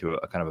to read into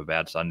a kind of a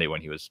bad Sunday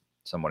when he was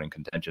somewhat in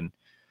contention.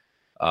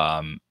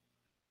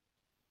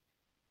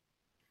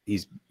 He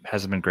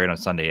hasn't been great on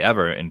Sunday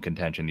ever in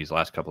contention these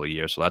last couple of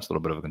years, so that's a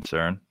little bit of a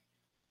concern.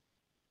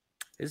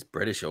 His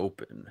British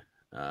Open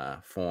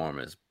form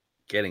is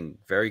getting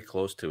very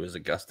close to his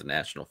Augusta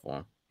National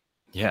form.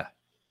 Yeah.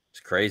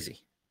 It's crazy.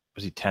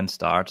 Was he 10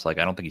 starts? I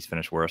don't think he's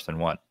finished worse than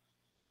what?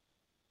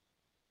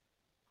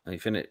 He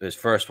finished his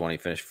first one. He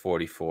finished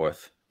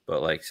 44th,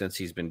 but since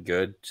he's been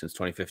good since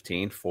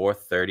 2015,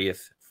 4th,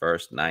 30th,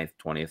 1st, 9th,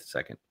 20th,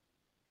 2nd.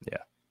 Yeah,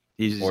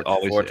 he's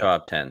always four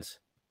top 10s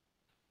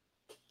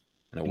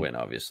and a win,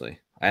 obviously.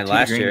 And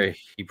last year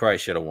he probably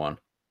should have won.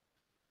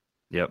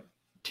 Yep,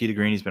 Tee to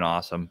Green, he's been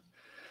awesome.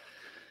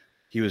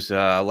 He was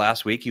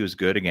last week. He was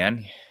good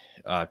again.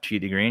 Tee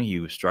to Green, he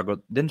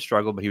didn't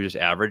struggle, but he was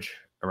just average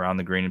around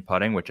the green and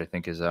putting, which I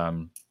think is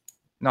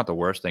not the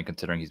worst thing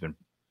considering he's been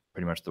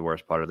pretty much the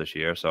worst putter this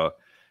year. So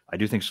I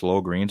do think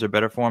slow greens are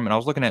better for him.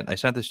 And I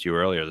sent this to you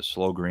earlier, the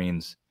slow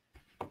greens,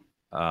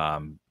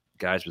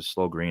 guys with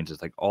slow greens.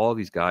 It's like all of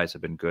these guys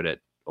have been good at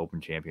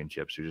Open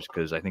Championships just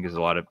because I think there's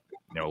a lot of,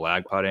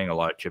 lag putting, a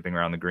lot of chipping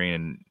around the green.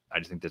 And I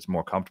just think that's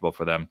more comfortable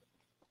for them.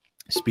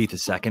 Spieth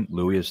is 2nd,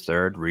 Louis is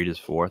 3rd, Reed is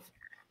 4th,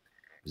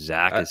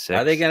 Zach is 6th.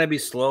 Are they going to be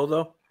slow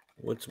though?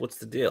 What's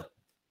the deal?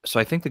 So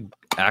I think the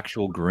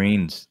actual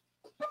greens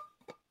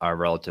are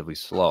relatively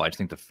slow. I just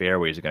think the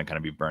fairways are going to kind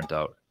of be burnt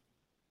out.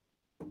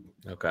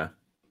 Okay.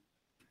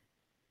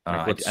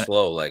 What's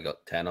slow, like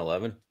 10,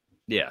 11?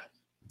 Yeah.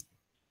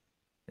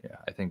 Yeah,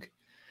 I think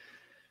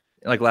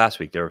like last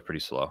week they were pretty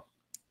slow.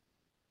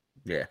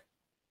 Yeah.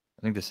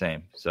 I think the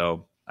same.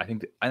 So I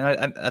think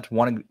that's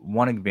one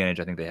advantage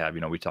I think they have.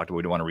 We talked about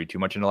we don't want to read too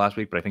much into last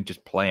week, but I think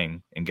just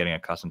playing and getting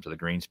accustomed to the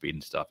green speed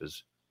and stuff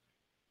is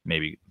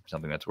maybe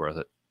something that's worth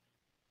it.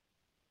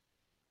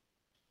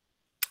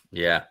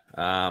 Yeah.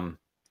 I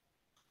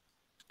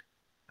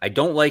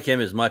don't like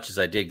him as much as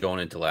I did going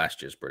into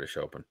last year's British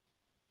Open.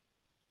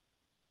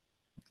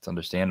 It's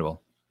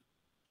understandable.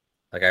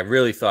 I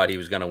really thought he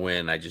was going to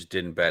win. I just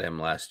didn't bet him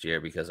last year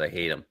because I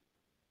hate him.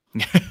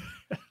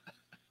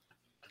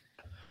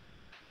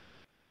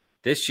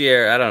 This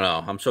year, I don't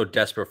know. I'm so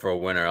desperate for a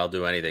winner. I'll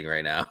do anything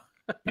right now.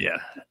 Yeah.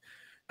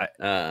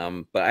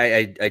 But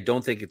I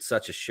don't think it's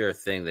such a sure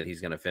thing that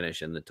he's going to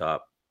finish in the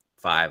top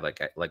 5.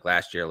 Like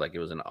last year, it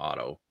was an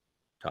auto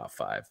top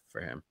 5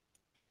 for him.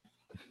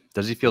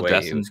 Does he feel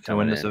destined to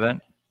win this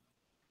event?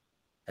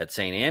 At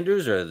St.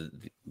 Andrews or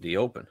the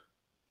Open?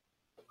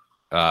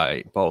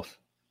 Both.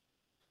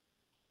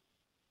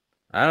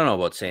 I don't know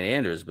about St.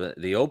 Andrews, but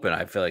the Open,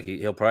 I feel like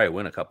he'll probably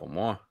win a couple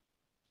more.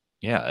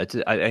 Yeah, I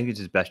think it's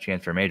his best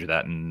chance for a major,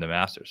 that and the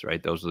Masters,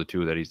 right? Those are the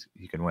 2 that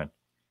he can win.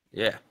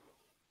 Yeah.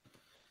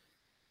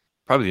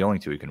 Probably the only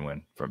 2 he can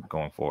win from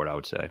going forward, I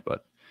would say.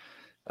 But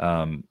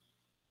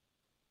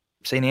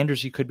St.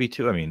 Andrews, he could be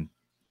too. I mean,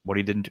 what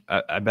he didn't,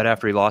 I bet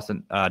after he lost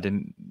and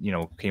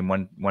came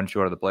one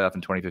short of the playoff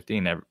in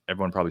 2015,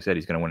 everyone probably said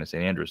he's going to win at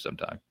St. Andrews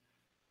sometime.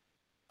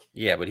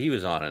 Yeah, but he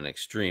was on an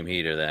extreme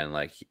heater then.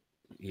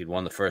 He'd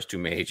won the first 2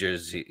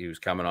 majors. He was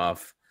coming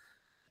off.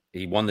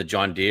 He won the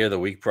John Deere the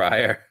week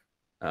prior.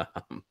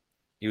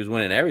 He was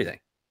winning everything.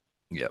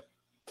 Yep.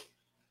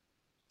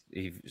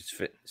 He was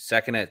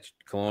 2nd at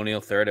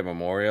Colonial, 3rd at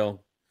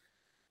Memorial.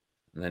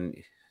 And then,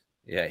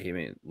 yeah,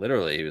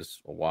 literally, he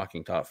was a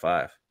walking top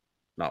 5,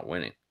 not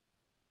winning.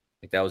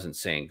 Like, that was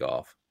insane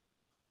golf.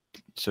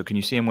 So can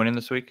you see him winning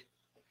this week?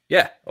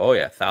 Yeah. Oh,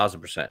 yeah.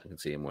 1,000% I can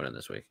see him winning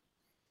this week.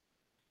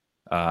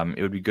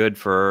 It would be good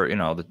for,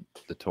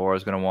 the tour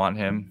is going to want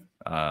him.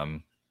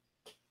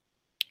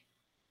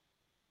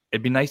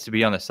 It'd be nice to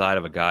be on the side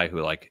of a guy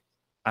who, like,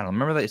 I don't know,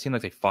 remember that it seemed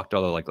like they fucked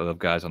all the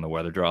guys on the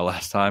weather draw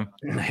last time?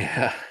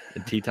 Yeah.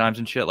 The tee times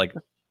and shit. Like,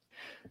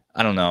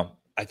 I don't know.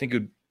 I think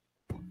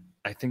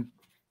I can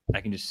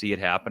just see it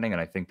happening,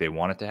 and I think they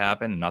want it to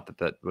happen. Not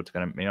that what's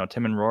going to,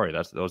 Tim and Rory,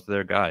 those are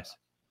their guys.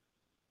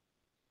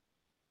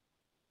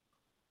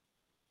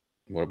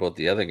 What about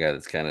the other guy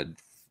that's kind of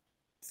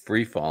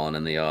free falling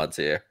in the odds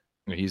here?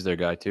 He's their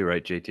guy too,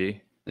 right, JT?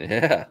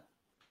 Yeah.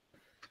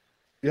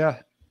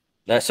 Yeah.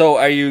 So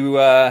are you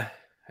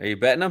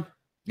betting him?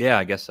 Yeah,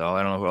 I guess so.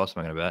 I don't know who else am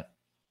I going to bet.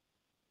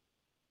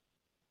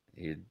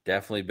 You're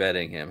definitely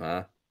betting him,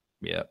 huh?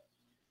 Yeah.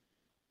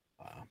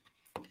 Wow.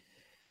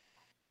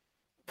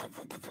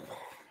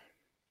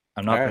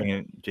 I'm not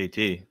betting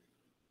JT.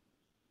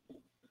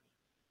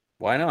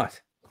 Why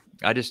not?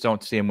 I just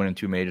don't see him winning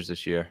 2 majors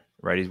this year.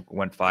 Right? He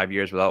went 5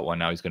 years without one.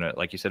 Now he's going to,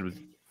 like you said, he's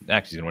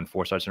going to win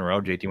 4 starts in a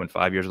row. JT went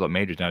 5 years without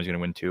majors. Now he's going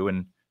to win 2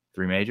 and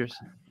 3 majors.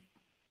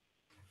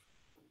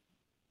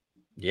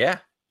 Yeah.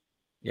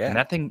 Yeah. And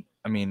that thing,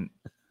 I mean,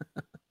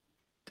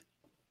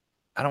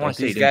 I don't want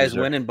to say these guys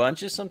win in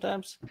bunches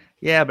sometimes.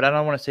 Yeah, but I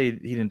don't want to say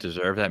he didn't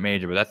deserve that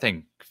major, but that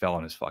thing fell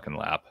in his fucking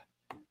lap.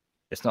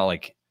 It's not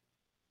like.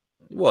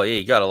 Well, yeah,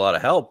 he got a lot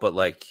of help, but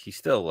like he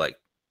still like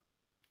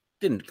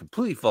didn't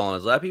completely fall in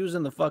his lap. He was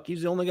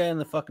He's the only guy in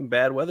the fucking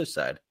bad weather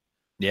side.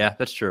 Yeah,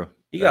 that's true.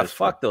 He got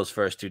fucked those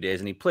first 2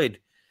 days, and he played.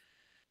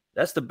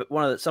 That's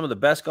some of the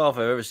best golf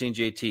I've ever seen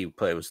JT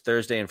play. It was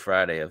Thursday and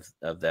Friday of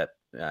that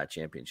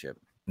championship.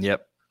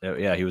 Yep.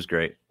 Yeah, he was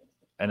great.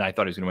 And I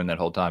thought he was going to win that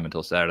whole time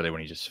until Saturday when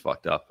he just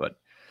fucked up. But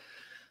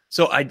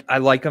so I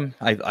like him.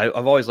 I've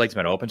always liked him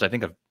at Opens. I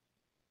think I've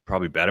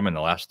probably bet him in the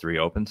last 3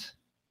 Opens.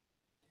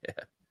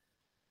 Yeah.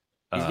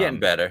 He's getting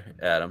better,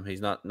 Adam.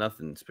 He's not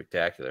nothing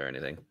spectacular or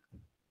anything.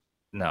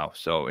 No.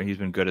 So he's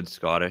been good at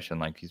Scottish,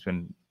 and like he's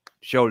been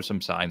showed some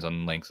signs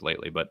on links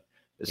lately, but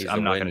he's a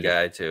wind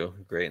guy too.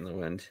 Great in the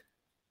wind.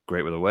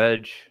 Great with a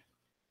wedge.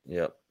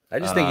 Yep. I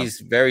just think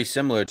he's very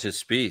similar to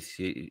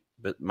Spieth,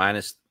 but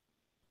minus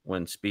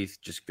when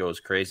Spieth just goes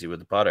crazy with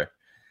the putter.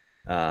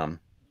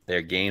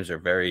 Their games are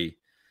very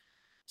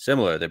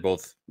similar. They're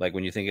both like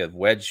when you think of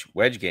wedge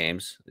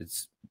games,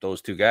 it's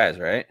those 2 guys,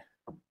 right?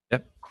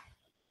 Yep.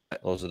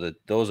 Those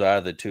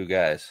are the 2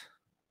 guys.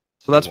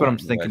 So that's what I'm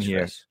thinking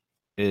here.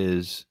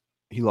 Is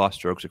he lost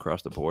strokes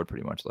across the board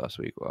pretty much last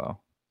week? Wow.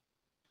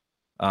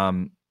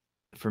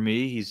 For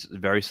me, he's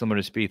very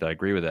similar to Spieth. I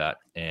agree with that,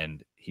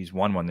 and he's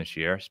won one this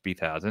year. Spieth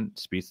hasn't.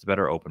 Spieth's the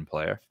better Open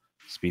player.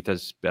 Spieth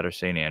has better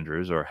St.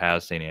 Andrews or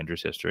has St.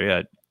 Andrews history.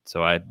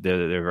 They're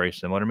very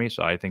similar to me.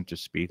 So I think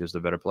just Spieth is the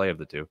better play of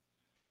the 2.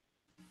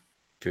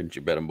 Couldn't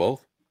you bet them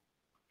both?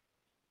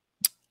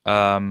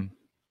 No,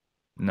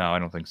 I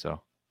don't think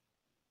so.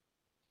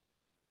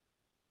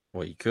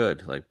 Well, you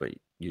could, but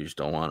you just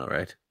don't want to,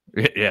 right?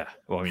 Yeah.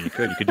 Well, I mean, you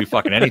could do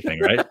fucking anything,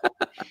 right?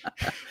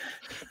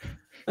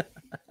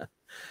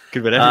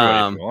 Could bet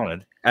everybody if you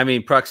wanted. I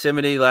mean,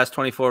 proximity last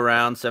 24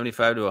 rounds,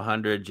 75 to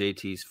 100.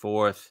 JT's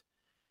 4th.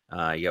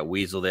 You got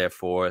Weasel there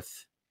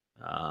 4th.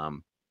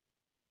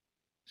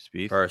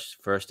 Spieth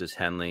first is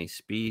Henley.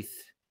 Spieth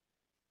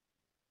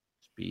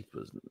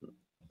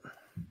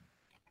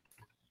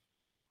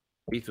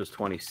was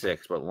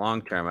 26, but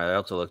long term, I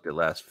also looked at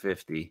last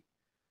 50.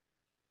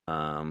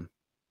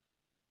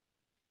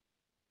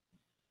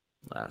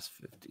 Last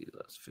 50.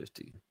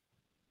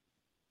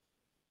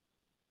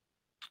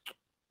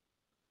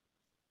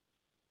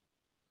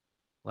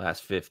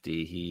 Last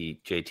 50,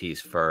 JT's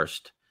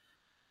first.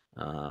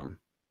 Where's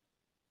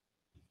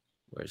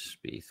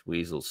Spieth?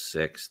 Weasel's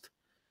 6th.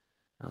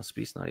 Oh,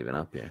 Spieth's not even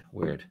up here.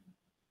 Weird.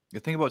 The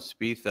thing about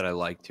Spieth that I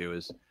like too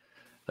is,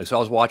 like, so I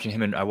was watching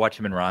him, and I watched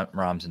him in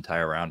Rahm's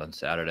entire round on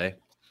Saturday,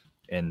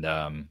 and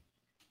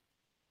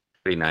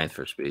 39th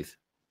for Spieth.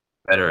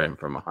 Better him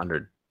from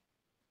 100.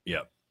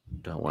 Yep.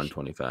 To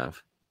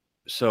 125.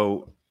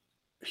 So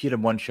he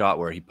had one shot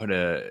where he put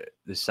the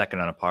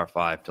second on a par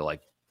 5 to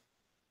like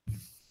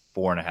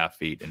 4.5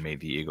 feet and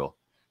made the eagle.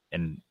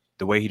 And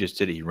the way he just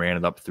did it, he ran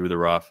it up through the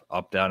rough,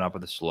 up, down, up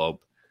with the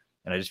slope.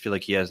 And I just feel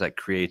like he has that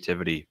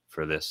creativity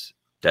for this,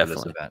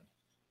 definitely. For this event.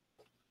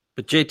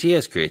 But JT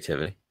has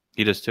creativity.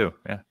 He does too.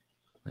 Yeah.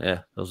 Yeah.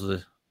 Those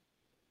are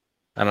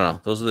I don't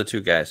know. Those are the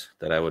 2 guys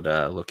that I would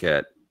look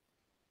at.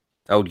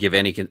 I would give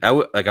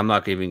I'm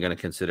not even going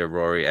to consider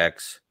Rory,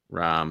 X,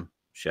 Rahm,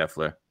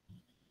 Scheffler,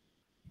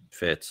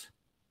 Fitz,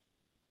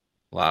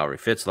 Lowry,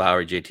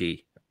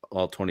 JT,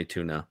 all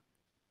 22 now.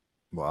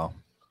 Wow.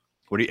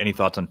 Any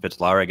thoughts on Fitz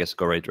Lowry? I guess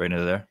go right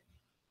into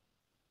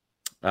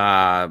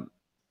there.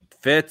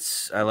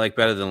 Fitz, I like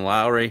better than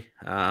Lowry.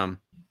 I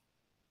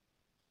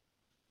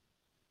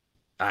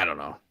don't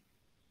know.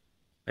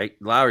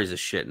 Lowry's a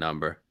shit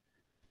number.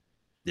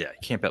 Yeah, you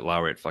can't bet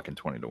Lowry at fucking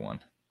 20 to 1.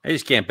 I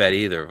just can't bet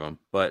either of them.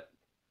 But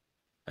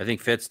I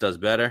think Fitz does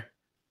better.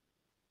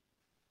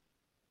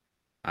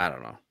 I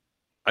don't know.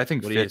 I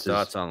think What are your Fitz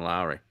thoughts is on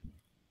Lowry?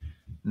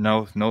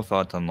 no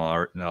thoughts on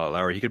Lowry. No,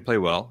 Lowry. He could play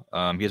well.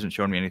 He hasn't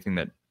shown me anything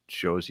that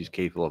shows he's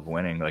capable of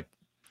winning. Like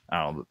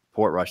I don't know, the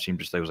Port Rush seemed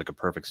just like it was like a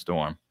perfect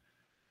storm.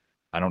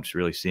 I don't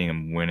really see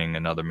him winning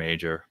another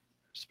major,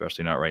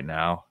 especially not right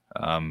now.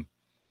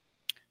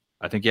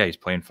 I think he's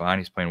playing fine.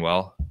 He's playing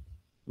well.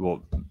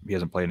 Well, he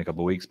hasn't played in a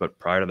couple of weeks, but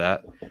prior to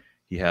that,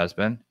 he has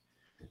been.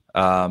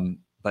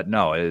 But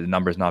no, the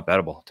number is not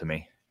bettable to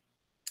me.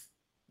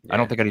 Yeah. I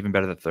don't think I'd even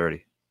bet it at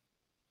 30.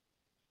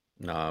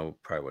 No, I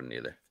probably wouldn't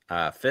either.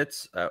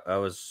 Fitz, I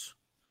was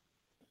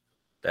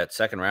that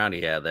second round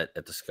he had that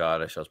at the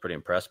Scottish. I was pretty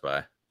impressed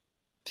by.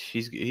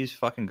 He's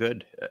fucking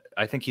good.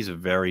 I think he's a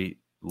very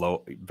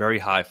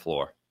high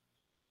floor.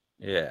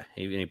 Yeah,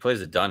 he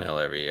plays the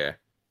Dunhill every year.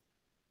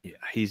 Yeah,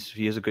 he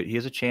has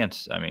a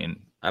chance. I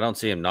mean, I don't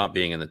see him not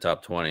being in the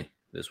top 20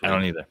 this week. I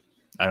don't either.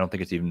 I don't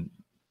think it's even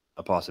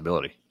a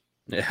possibility.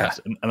 Yeah,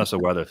 unless a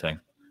weather thing.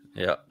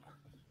 Yeah.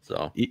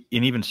 So and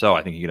even so,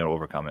 I think he can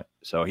overcome it.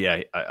 So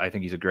yeah, I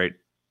think he's a great.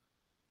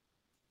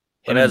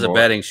 But as a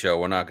betting show,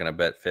 we're not going to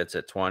bet Fitz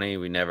at 20.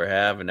 We never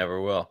have and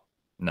never will.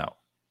 No.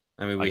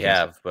 I mean, we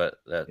have, but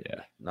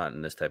not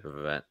in this type of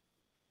event.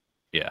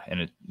 Yeah,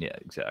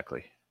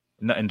 exactly.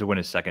 And to win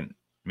his second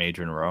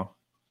major in a row.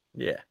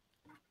 Yeah.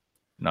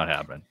 Not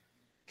happening.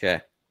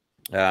 Okay.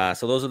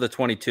 So those are the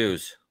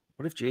 22s.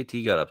 What if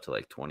JT got up to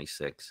like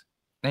 26?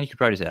 Then you could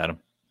probably just add him.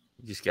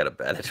 You just got to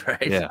bet it,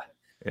 right? Yeah.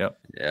 Yep.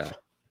 Yeah.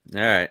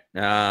 All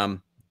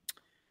right.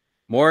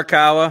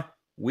 Morikawa,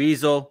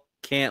 Weasel,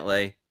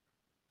 Cantlay,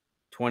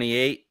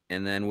 28,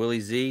 and then Willie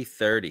Z,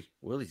 30.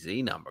 Willie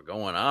Z number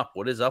going up.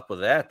 What is up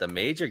with that? The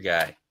major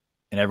guy.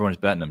 And everyone's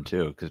betting him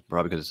too, because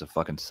it's a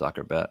fucking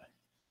sucker bet.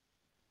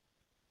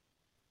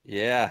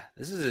 Yeah,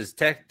 this is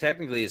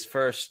technically his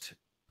first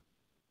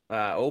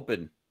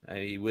Open.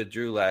 He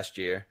withdrew last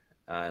year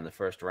in the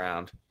first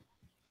round.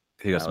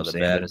 He got some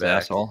sand in his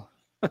asshole.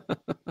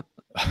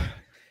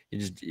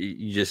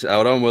 You just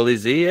out on Willie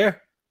Z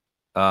here?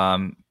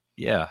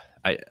 Yeah.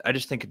 I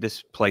just think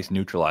this place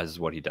neutralizes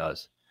what he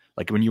does.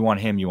 Like when you want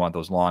him, you want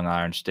those long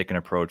iron stick and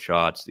approach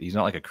shots. He's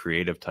not like a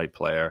creative type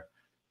player.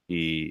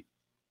 And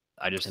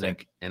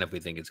if we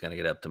think it's going to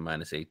get up to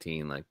minus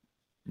 18, like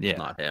it's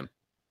not him.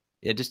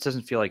 It just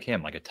doesn't feel like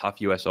him. Like a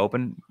tough U.S.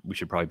 Open, we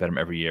should probably bet him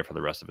every year for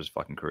the rest of his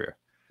fucking career.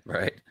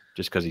 Right.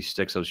 Just because he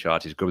sticks those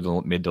shots. He's good with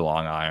the mid to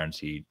long irons.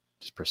 He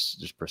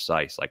just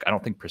precise. Like I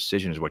don't think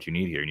precision is what you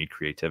need here. You need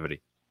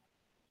creativity.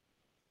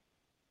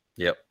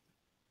 Yep.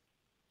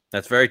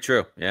 That's very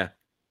true. Yeah.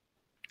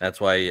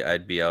 That's why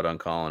I'd be out on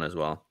Colin as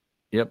well.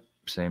 Yep.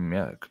 Same.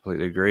 Yeah.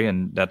 Completely agree.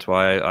 And that's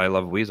why I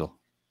love Weasel.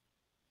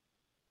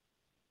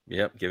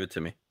 Yep. Give it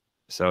to me.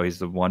 So he's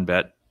the one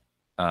bet.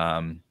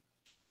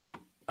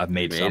 I've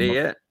made some. It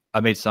yet?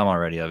 I've made some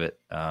already of it.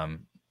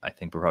 I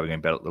think we're probably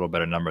going to bet a little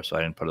better number, so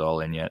I didn't put it all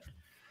in yet.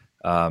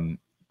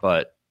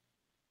 But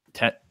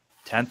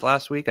 10th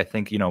last week, I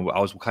think, I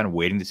was kind of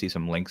waiting to see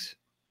some Lynx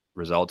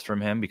results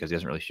from him because he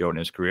hasn't really shown in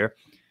his career.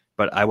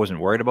 But I wasn't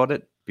worried about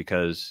it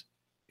because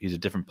he's a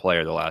different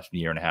player the last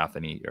year and a half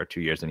or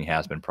 2 years than he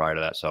has been prior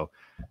to that. So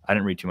I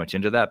didn't read too much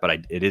into that,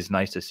 but it is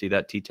nice to see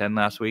that T10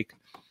 last week.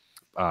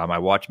 I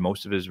watched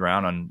most of his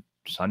round on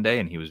Sunday,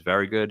 and he was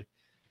very good.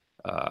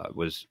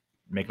 Was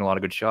making a lot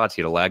of good shots.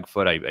 He had a lag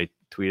foot. I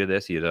tweeted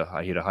this. He had a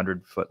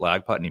 100-foot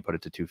lag putt, and he put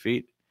it to 2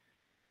 feet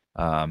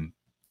on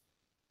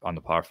the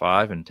par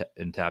 5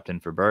 and tapped in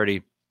for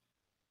birdie.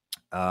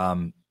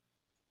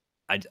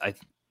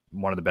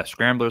 One of the best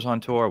scramblers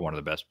on tour, one of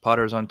the best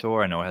putters on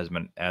tour. I know it hasn't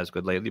been as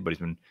good lately, but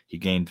he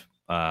gained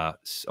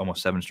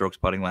almost 7 strokes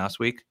putting last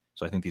week.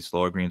 So I think these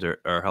slower greens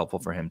are helpful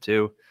for him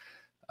too.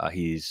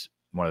 He's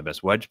one of the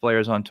best wedge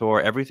players on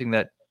tour. Everything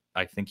that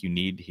I think you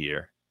need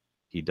here,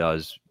 he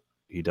does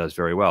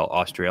very well.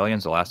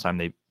 Australians, the last time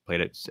they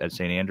played at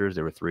St. Andrews,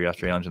 there were 3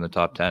 Australians in the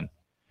top 10.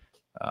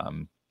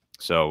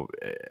 So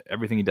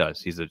everything he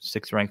does, he's the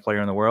 6th ranked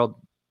player in the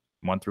world,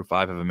 1 through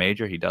 5 of a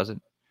major. He does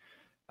it.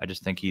 I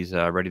just think he's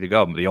ready to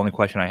go. The only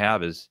question I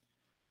have is,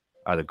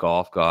 are the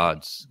golf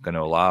gods going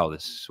to allow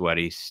this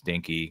sweaty,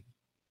 stinky,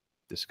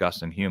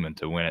 disgusting human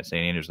to win at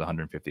St. Andrews, the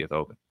 150th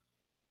Open?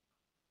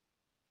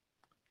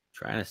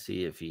 Trying to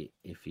see if he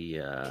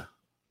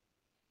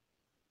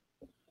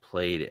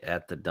played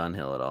at the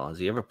Dunhill at all. Has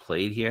he ever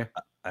played here?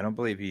 I don't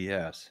believe he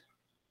has.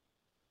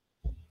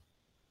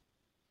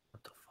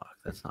 What the fuck?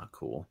 That's not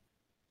cool.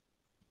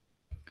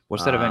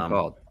 What's that event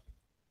called?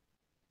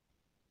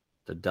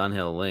 The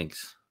Dunhill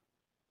Links.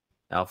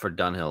 Alfred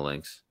Dunhill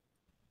Links.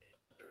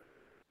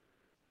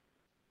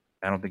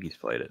 I don't think he's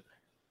played it.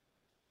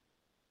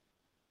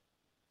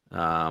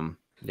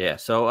 Yeah.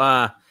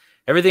 So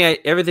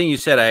everything you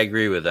said, I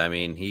agree with. I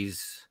mean,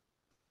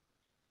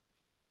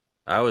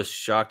 I was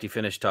shocked he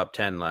finished top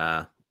 10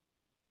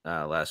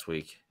 last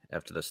week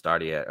after the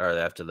start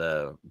after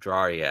the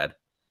draw he had,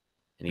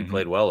 and he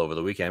played well over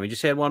the weekend. I mean,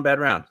 just had one bad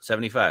round,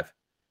 75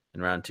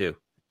 in round 2.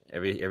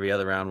 Every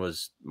other round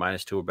was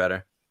 -2 or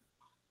better.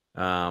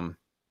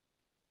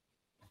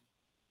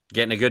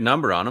 Getting a good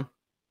number on him.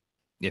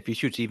 If he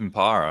shoots even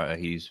par,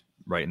 he's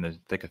right in the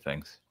thick of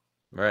things.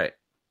 Right.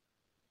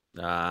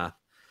 Yeah,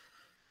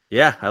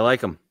 I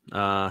like him.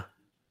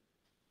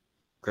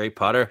 Great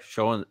putter,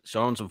 showing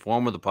some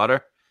form with the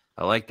putter.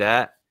 I like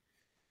that.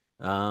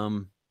 My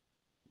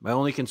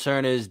only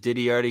concern is, did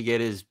he already get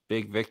his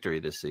big victory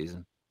this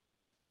season?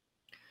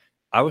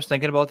 I was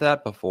thinking about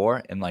that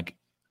before, and like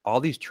all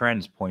these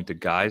trends point to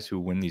guys who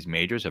win these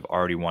majors have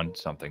already won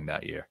something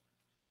that year.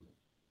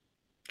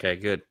 Okay,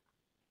 good.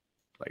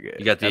 Like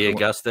you got the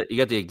Augusta. You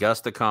got the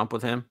Augusta comp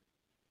with him.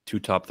 2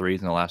 top 3s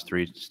in the last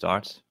 3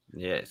 starts.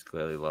 Yeah, he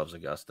clearly loves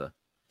Augusta.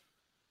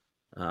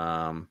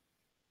 Yeah.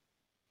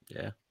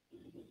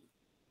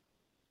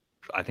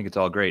 I think it's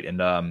all great. And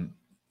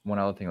one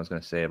other thing I was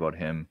going to say about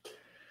him.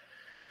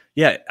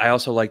 Yeah, I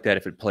also like that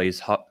if it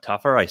plays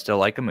tougher, I still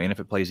like him. And if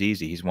it plays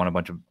easy, he's won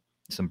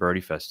some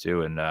birdie fests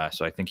too. And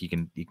so I think he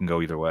can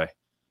go either way.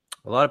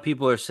 A lot of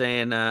people are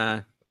saying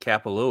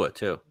Kapalua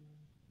too.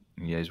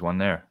 Yeah, he's won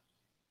there.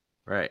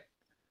 Right.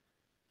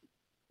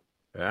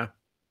 Yeah.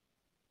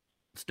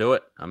 Let's do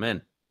it. I'm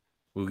in.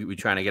 We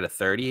trying to get a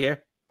 30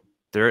 here?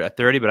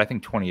 30, but I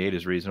think 28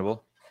 is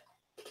reasonable.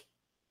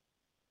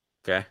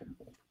 Okay.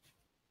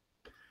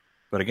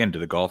 But again, do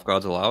the golf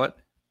gods allow it?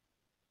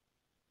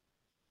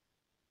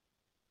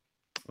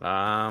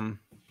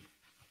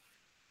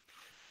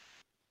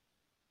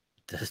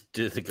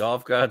 Do the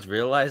golf gods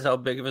realize how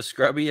big of a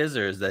scrub he is,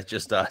 or is that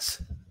just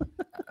us?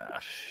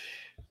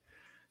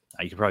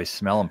 You could probably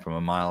smell him from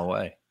a mile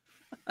away.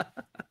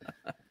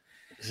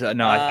 So,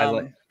 no, I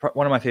like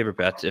one of my favorite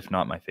bets, if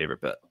not my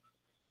favorite bet.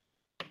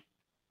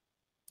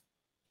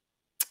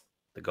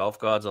 The golf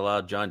gods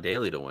allowed John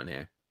Daly to win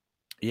here.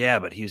 Yeah,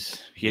 but he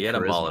had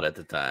a mullet at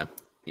the time.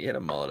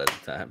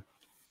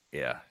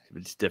 Yeah,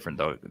 it's different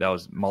though.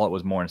 Mullet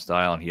was more in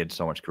style, and he had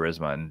so much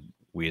charisma, and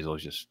Weasel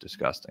was just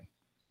disgusting.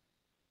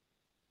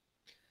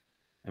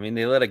 I mean,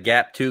 they let a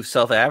gap tooth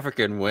South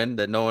African win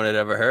that no one had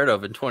ever heard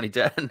of in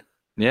 2010.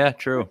 Yeah,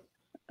 true.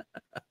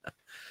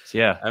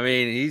 Yeah, I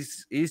mean,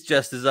 he's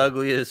just as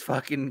ugly as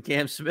fucking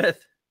Cam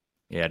Smith.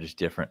 Yeah, just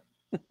different.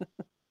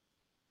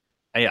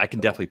 I can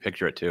definitely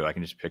picture it too. I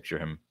can just picture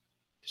him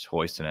just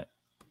hoisting it.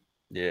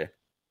 Yeah.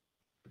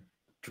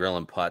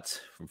 Drilling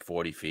putts from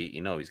 40 feet.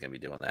 You know he's going to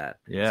be doing that.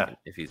 Yeah.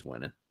 If he's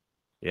winning.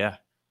 Yeah.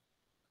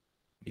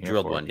 He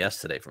drilled one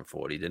yesterday from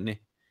 40, didn't he?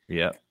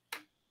 Yeah.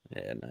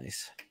 Yeah,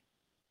 nice.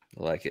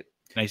 I like it.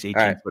 Nice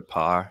 18-foot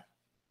par.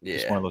 Yeah.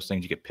 Just one of those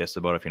things you get pissed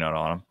about if you're not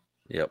on him.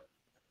 Yep.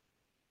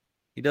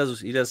 He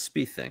does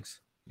speed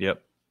things.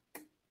 Yep.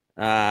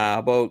 How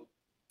about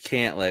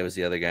Cantlay was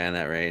the other guy in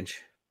that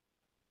range?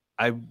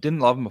 I didn't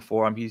love him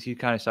before. He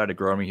kind of started to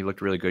grow on me. He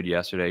looked really good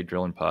yesterday,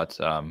 drilling putts.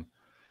 I don't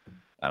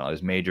know.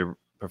 His major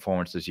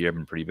performance this year have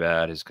been pretty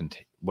bad.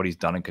 What he's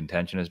done in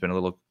contention has been a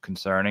little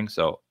concerning.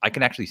 So I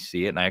can actually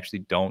see it, and I actually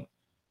don't.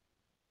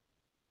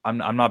 I'm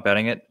not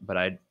betting it, but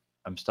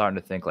I'm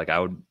starting to think like I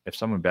would, if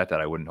someone bet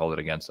that, I wouldn't hold it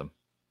against them.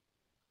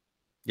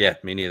 Yeah,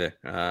 me neither.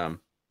 I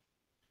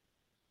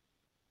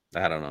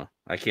don't know.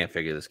 I can't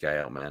figure this guy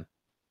out, man.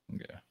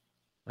 Yeah.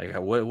 Like,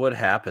 what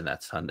happened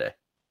that Sunday?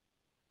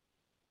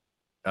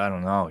 I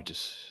don't know.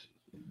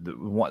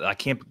 I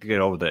can't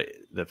get over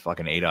the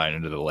fucking 8-iron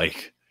into the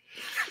lake.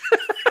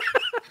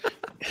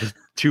 His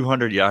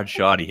 200-yard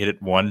shot, he hit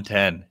it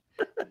 110.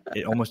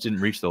 It almost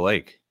didn't reach the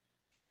lake.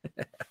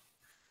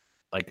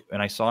 Like,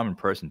 and I saw him in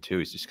person too.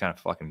 He's just kind of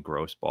fucking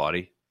gross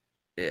body.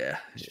 Yeah.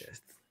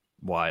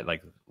 Wide,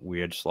 like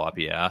weird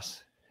sloppy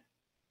ass.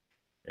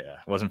 Yeah,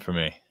 it wasn't for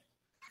me.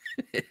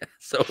 Yeah,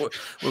 so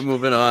we're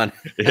moving on.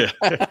 Yeah.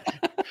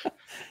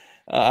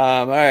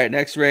 All right,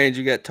 next range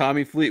you got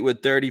Tommy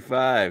Fleetwood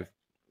 35.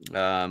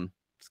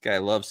 This guy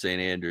loves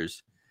St.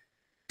 Andrews.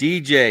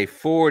 DJ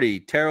 40,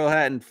 Terrell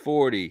Hatton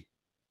 40.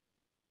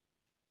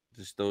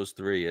 Just those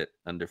three at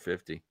under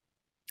 50.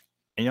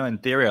 And, in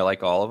theory, I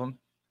like all of them.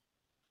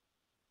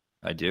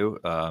 I do.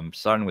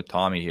 Starting with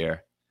Tommy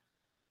here.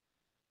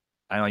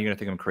 I know you're gonna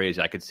think I'm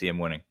crazy. I could see him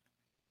winning.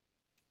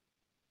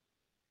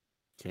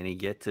 Can he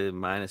get to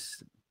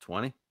minus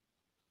 20?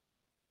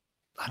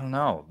 I don't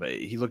know, but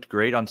he looked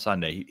great on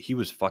Sunday. He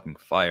was fucking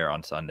fire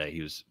on Sunday.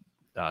 He was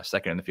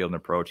second in the field in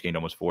approach, gained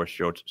almost 4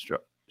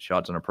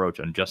 shots on approach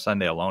on just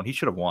Sunday alone. He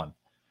should have won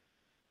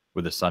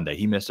with a Sunday.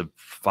 He missed a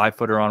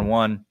 5-footer on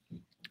 1,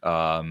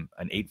 an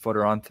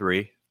 8-footer on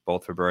 3,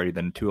 both for birdie,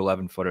 then 2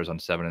 11-footers on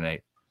 7 and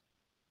 8.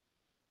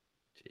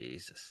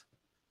 Jesus.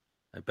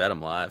 I bet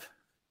him live.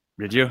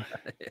 Did you?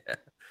 Yeah.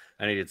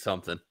 I needed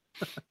something.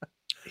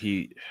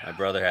 My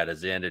brother had a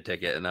Xander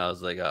ticket, and I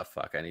was like, oh,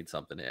 fuck, I need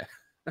something here.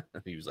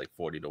 He was like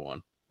 40 to 1.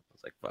 I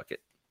was like, fuck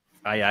it.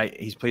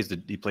 He plays the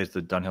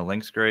Dunhill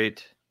Links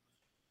great.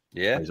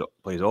 Yeah.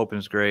 Plays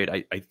Opens great.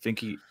 I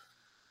think I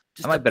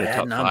might bet a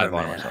top 5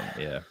 on him or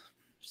something. Yeah.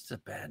 Just a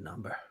bad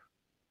number.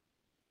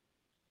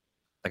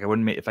 Like I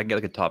wouldn't if I can get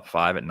like a top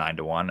 5 at 9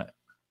 to 1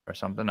 or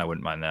something, I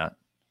wouldn't mind that.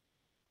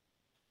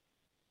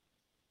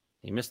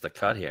 He missed the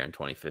cut here in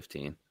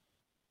 2015.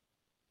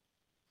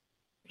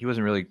 He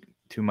wasn't really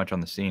too much on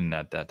the scene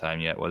at that time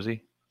yet, was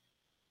he?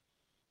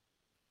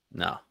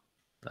 No.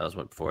 That was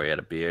before he had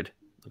a beard.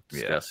 Looked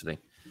disgusting.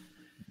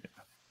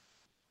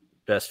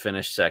 best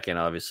finish second,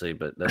 obviously,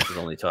 but that's his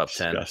only top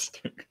 10.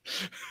 Disgusting.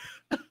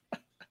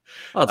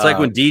 Well, it's like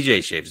when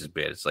DJ shaves his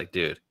beard. It's like,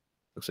 dude,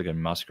 looks like a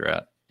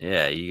muskrat.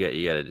 Yeah,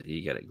 you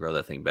got to grow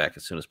that thing back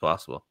as soon as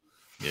possible.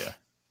 Yeah.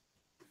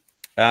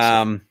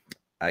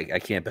 I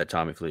can't bet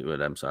Tommy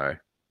Fleetwood. I'm sorry.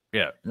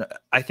 Yeah,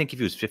 I think if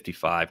he was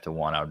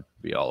 55-1, I would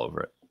be all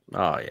over it.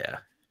 Oh yeah,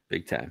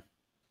 big time.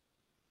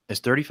 Is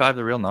 35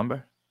 the real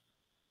number?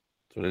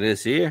 That's what it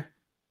is here.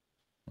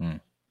 I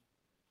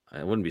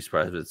wouldn't be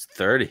surprised if it's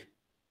 30.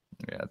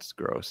 Yeah, it's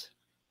gross.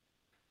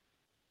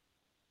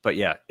 But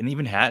yeah, and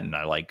even Hatton,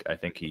 I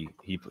think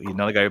he's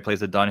another guy who plays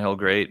the Dunhill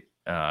great.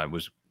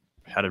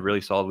 Had a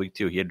really solid week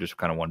too. He had just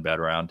kind of one bad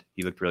round.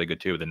 He looked really good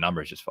too. The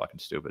number is just fucking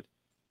stupid.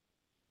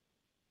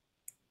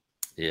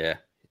 Yeah,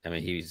 I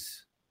mean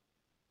he's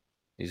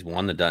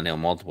won the Dunhill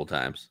multiple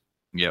times.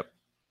 Yep,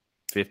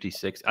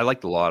 56. I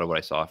liked a lot of what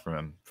I saw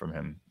from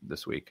him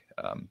this week.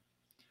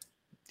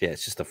 Yeah,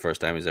 it's just the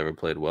first time he's ever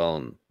played well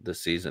in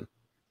this season.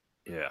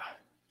 Yeah,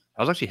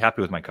 I was actually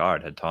happy with my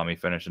card. Had Tommy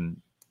finish in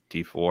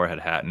T4, had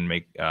Hatton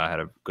had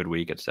a good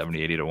week at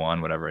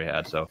 70-80-1, whatever he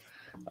had. So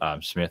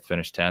Smith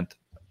finished 10th,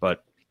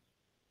 but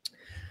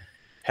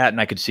Hatton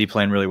I could see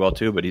playing really well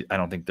too. But I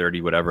don't think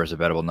 30 whatever is a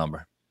bettable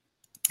number.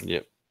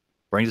 Yep.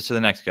 Brings us to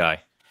the next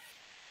guy.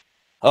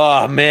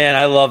 Oh man,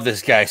 I love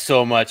this guy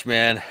so much,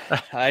 man.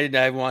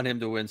 I want him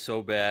to win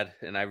so bad,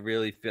 and I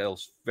really feel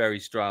very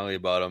strongly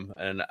about him.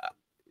 And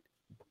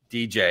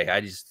DJ,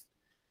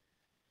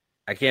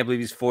 I can't believe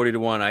he's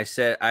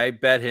 40-1. I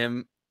bet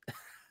him.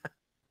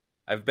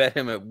 I've bet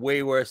him at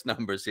way worse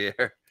numbers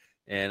here,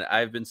 and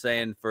I've been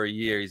saying for a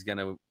year he's going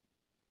to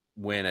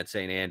win at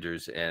St.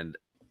 Andrews, and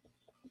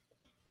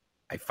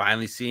I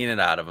finally seen it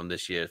out of him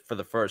this year for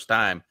the first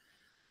time.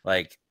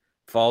 Like,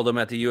 followed him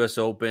at the U.S.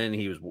 Open.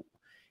 He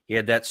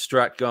had that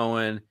strut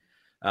going.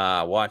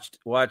 Watched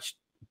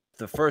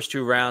the first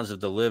two rounds of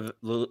the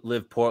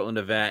Live Portland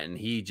event, and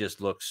he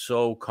just looked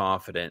so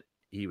confident.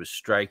 He was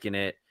striking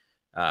it,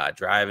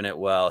 driving it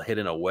well,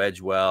 hitting a wedge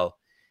well.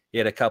 He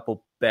had a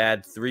couple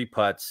bad 3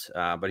 putts,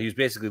 but he was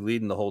basically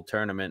leading the whole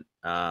tournament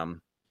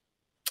from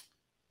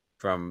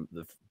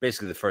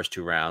basically the first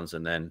 2 rounds.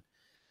 And then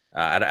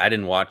I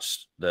didn't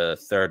watch the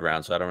third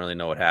round, so I don't really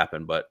know what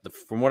happened. But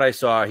from what I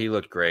saw, he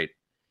looked great.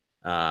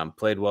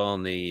 Played well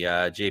in the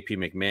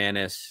JP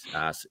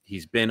McManus.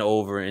 He's been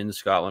over in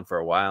Scotland for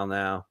a while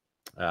now.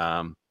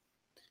 I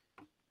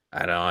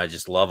don't know. I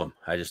just love him.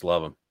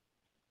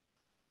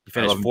 He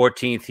finished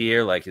 14th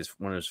here, like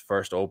one of his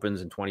first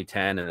opens in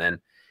 2010, and then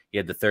he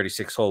had the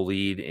 36-hole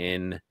lead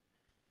in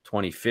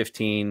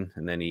 2015,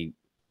 and then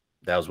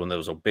that was when there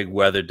was a big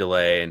weather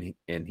delay,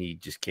 and he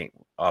just came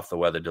off the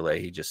weather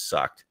delay. He just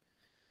sucked.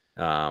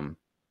 But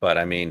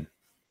I mean,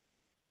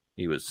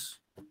 he was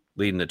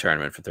leading the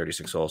tournament for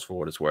 36 holes for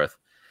what it's worth.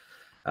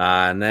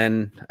 And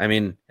then, I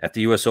mean, at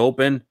the U.S.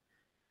 Open,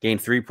 gained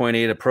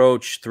 3.8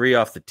 approach, 3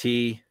 off the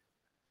tee.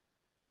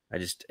 I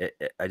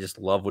just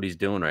love what he's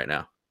doing right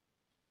now.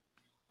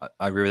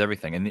 I agree with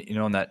everything. And,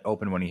 in that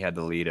Open when he had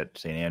the lead at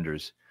St.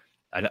 Andrews,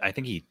 I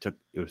think it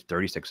was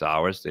 36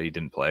 hours that he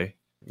didn't play.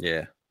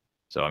 Yeah.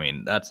 So, I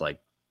mean, that's like,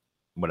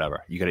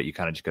 whatever. You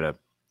kind of just got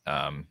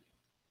to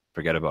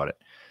forget about it.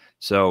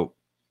 So,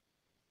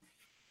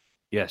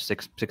 yeah,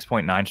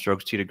 6.9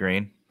 strokes tee to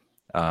green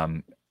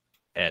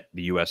at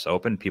the U.S.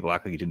 Open. People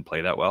act like he didn't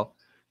play that well.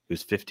 He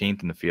was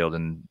 15th in the field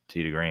in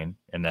tee to green.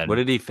 And then what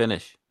did he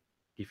finish?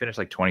 He finished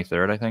like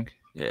 23rd, I think.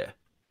 Yeah.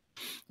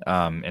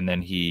 And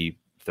then he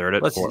third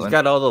at Portland. He's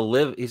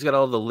got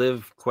all the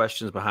live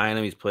questions behind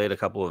him. He's played a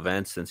couple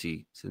events since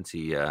he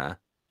it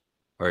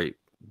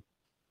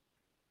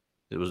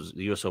was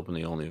the U.S. Open,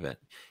 the only event.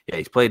 Yeah,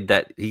 he's played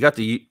that. He got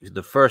the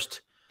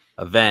first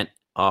event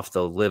off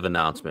the live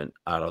announcement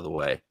out of the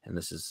way, and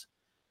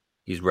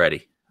he's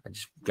ready. I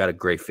just got a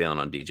great feeling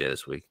on DJ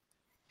this week.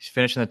 He's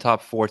finished in the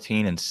top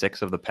 14 in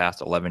 6 of the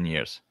past 11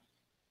 years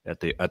at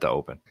the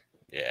Open.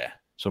 Yeah.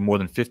 So more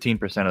than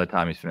 15% of the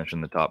time he's finished in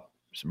the top.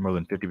 More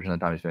than 50% of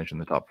the time he's finished in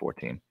the top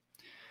 14.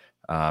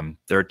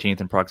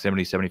 13th in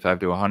proximity, 75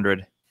 to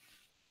 100.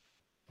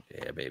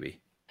 Yeah,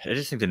 baby. I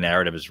just think the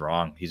narrative is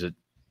wrong.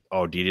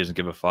 DJ doesn't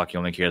give a fuck. He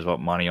only cares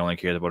about money. He only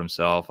cares about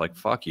himself. Like,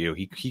 fuck you.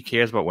 He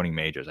cares about winning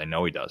majors. I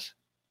know he does.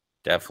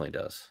 Definitely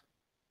does.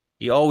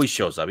 He always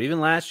shows up. Even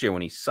last year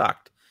when he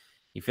sucked,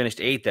 he finished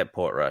 8th at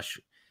Portrush.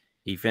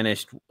 He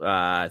finished,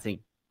 I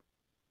think,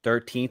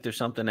 13th or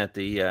something at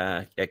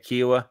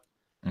Kiawah.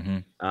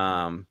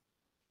 Mm-hmm.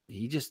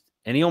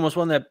 He almost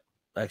won that.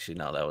 Actually,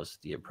 no, that was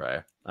the year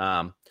prior.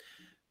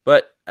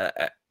 But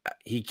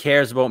he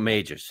cares about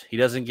majors. He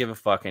doesn't give a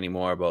fuck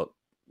anymore about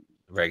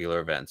regular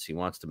events. He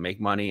wants to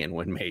make money and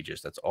win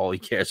majors. That's all he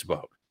cares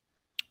about.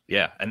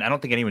 Yeah, and I don't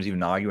think anyone's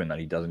even arguing that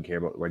he doesn't care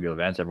about regular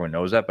events. Everyone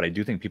knows that, but I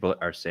do think people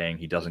are saying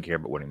he doesn't care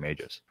about winning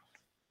majors.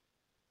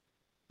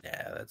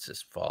 Yeah, that's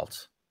just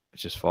false.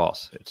 It's just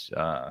false. It's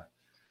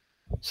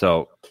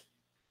so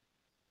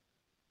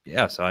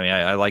yeah. So I mean,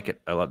 I like it.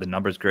 I love the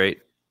numbers.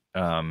 Great.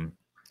 Can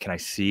I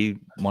see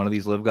one of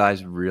these live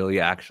guys really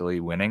actually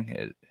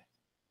winning?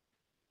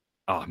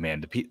 Oh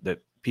man, the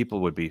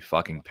people would be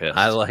fucking pissed.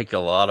 I like a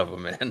lot of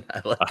them, man.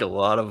 I like a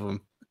lot of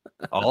them.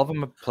 All of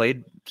them have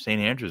played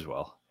St. Andrews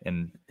well,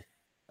 and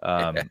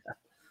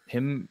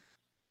him.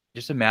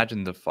 Just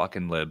imagine the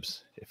fucking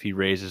libs if he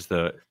raises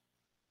the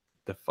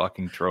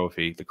fucking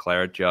trophy, the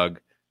claret jug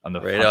on the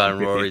right on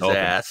Rory's Open,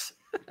 ass.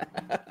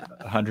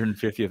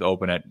 150th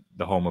Open at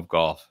the home of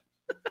golf.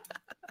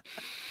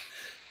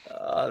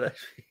 Oh, that's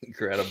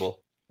incredible.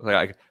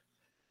 Like,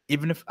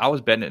 even if I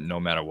was betting it no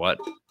matter what,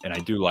 and I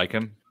do like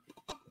him.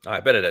 I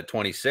bet it at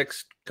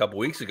 26 a couple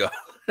weeks ago.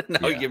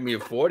 Now you give me a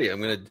 40.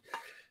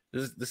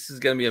 This is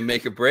gonna be a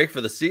make or break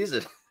for the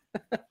season.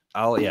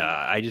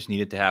 I just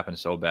need it to happen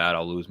so bad.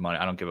 I'll lose money.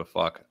 I don't give a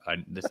fuck.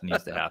 This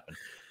needs to happen.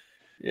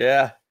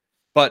 Yeah.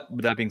 But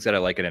with that being said, I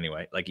like it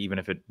anyway. Like, even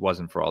if it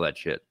wasn't for all that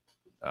shit,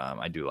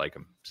 I do like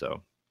him.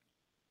 So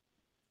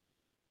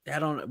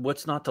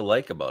what's not to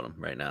like about him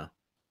right now?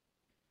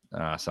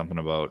 Something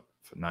about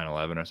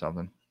 9/11 or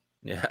something.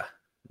 Yeah.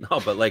 No,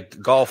 but like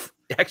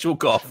actual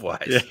golf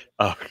wise. Yeah.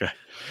 Oh, okay.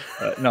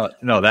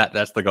 No,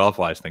 that's the golf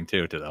wise thing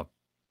too, to them.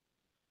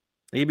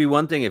 It'd be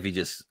one thing if he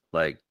just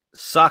like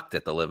sucked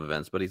at the live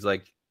events, but he's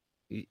like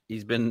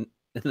he's been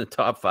in the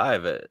top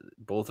 5 at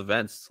both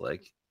events,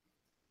 like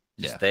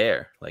just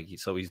there. Like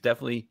so he's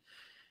definitely.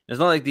 It's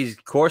not like these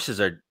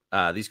courses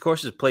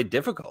play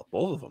difficult,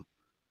 both of them.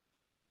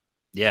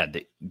 Yeah,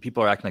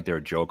 people are acting like they're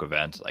a joke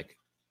events. Like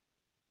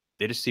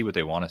they just see what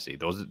they want to see.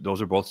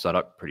 Those are both set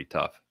up pretty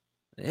tough.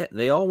 Yeah,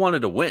 they all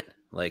wanted to win.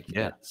 Like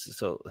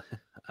so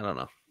I don't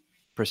know.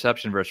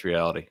 Perception versus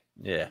reality.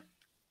 Yeah.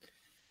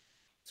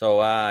 So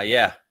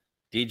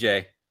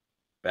DJ,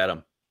 bet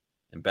him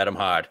and bet him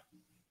hard.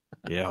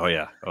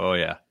 Yeah. Oh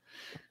yeah.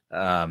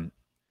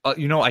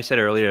 I said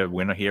earlier, a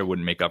winner here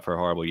wouldn't make up for a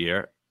horrible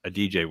year. A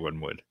DJ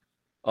would.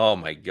 Oh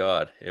my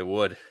God, it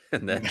would,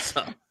 and then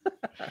some.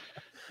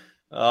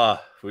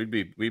 We'd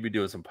be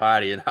doing some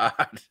partying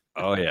hard.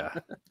 Oh yeah.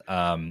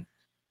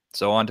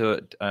 So on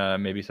to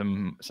maybe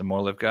some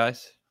more live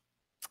guys.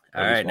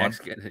 All right,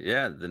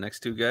 the next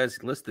 2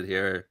 guys listed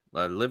here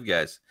are live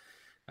guys.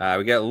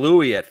 We got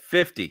Louis at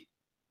 50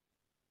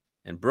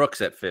 and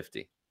Brooks at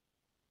 50.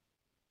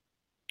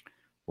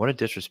 What a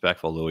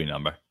disrespectful Louis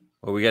number.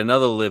 Well, we got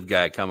another live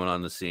guy coming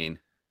on the scene.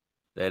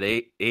 That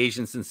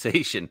Asian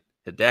sensation,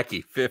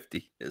 Hideki,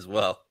 50 as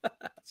well.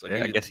 So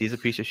I guess he's a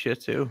piece of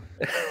shit too.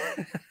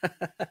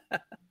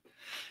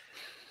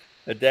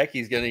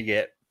 Hideki's going to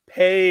get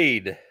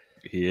paid.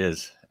 He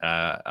is.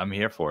 I'm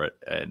here for it.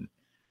 And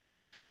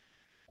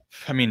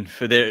I mean,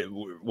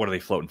 what are they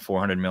floating?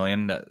 400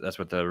 million? That's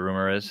what the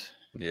rumor is.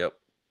 Yep.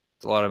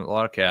 It's a lot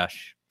of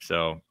cash.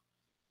 So,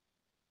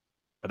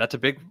 but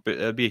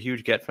that'd be a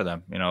huge get for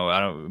them. We don't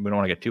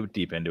want to get too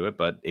deep into it,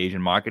 but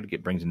Asian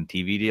market brings in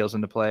TV deals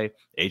into play.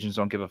 Asians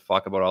don't give a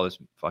fuck about all this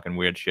fucking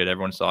weird shit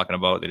everyone's talking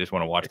about. They just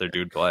want to watch their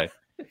dude play.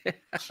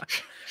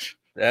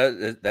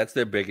 That's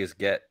their biggest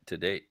get to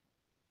date.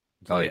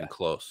 It's not even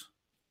close.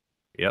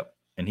 Yep.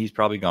 And he's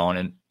probably gone.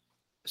 And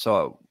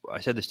so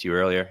I said this to you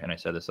earlier, and I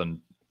said this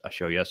on a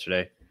show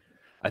yesterday.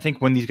 I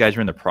think when these guys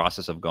are in the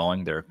process of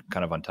going, they're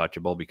kind of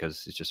untouchable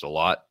because it's just a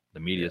lot.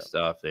 The media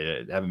stuff,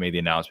 they haven't made the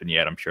announcement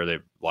yet. I'm sure they've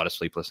a lot of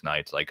sleepless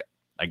nights. Like,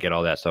 I get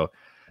all that. So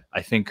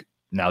I think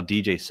now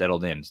DJ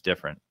settled in. It's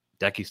different.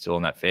 Decky's still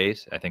in that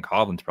phase. I think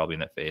Hovland's probably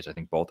in that phase. I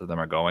think both of them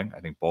are going. I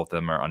think both of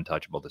them are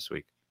untouchable this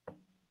week.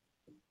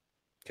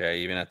 Okay,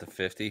 even at the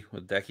 50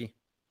 with Decky?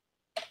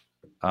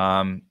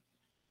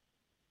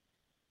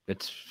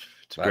 It's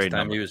Last great time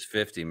number. He was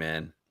 50,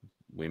 man.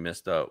 We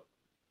missed out.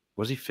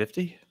 Was he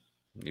 50?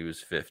 He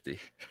was 50.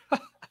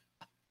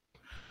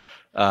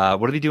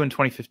 What did he do in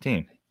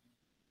 2015?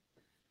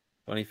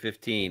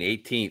 2015,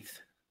 18th.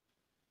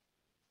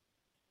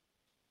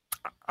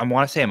 I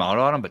want to say I'm out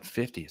on him, but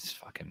 50 is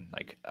fucking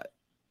like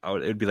it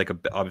would be like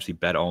obviously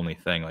bet only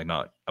thing. Like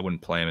I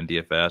wouldn't play him in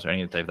DFS or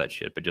any type of that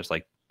shit, but just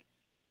like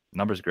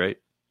numbers great.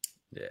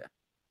 Yeah.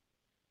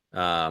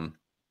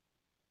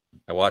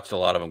 I watched a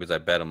lot of him because I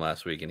bet him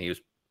last week, and he was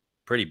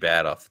pretty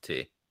bad off the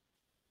tee.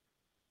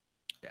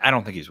 I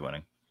don't think he's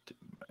winning.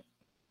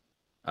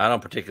 I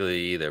don't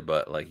particularly either,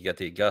 but like you got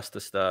the Augusta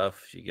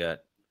stuff. You got,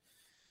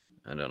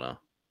 I don't know.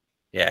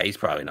 Yeah, he's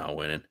probably not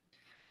winning.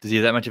 Does he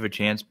have that much of a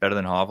chance better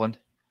than Hovland?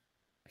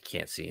 I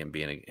can't see him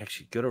being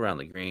actually good around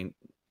the green.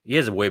 He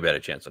has a way better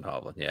chance than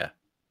Hovland. Yeah.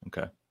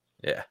 Okay.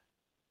 Yeah.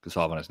 Because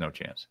Hovland has no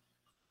chance.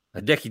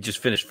 Hideki just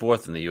finished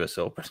 4th in the U.S.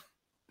 Open.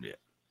 Yeah.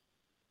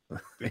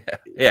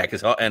 Yeah,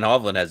 because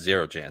Hovland has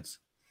 0 chance.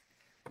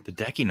 The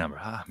Decky number,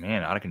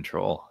 man, out of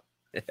control.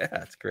 Yeah,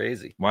 it's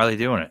crazy. Why are they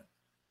doing it?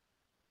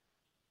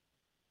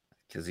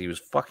 Because he was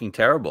fucking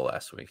terrible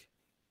last week.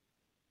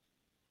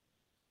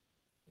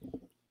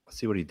 Let's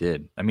see what he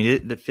did. I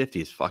mean, the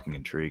 50 is fucking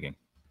intriguing.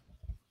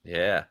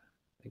 Yeah,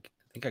 I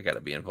think I got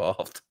to be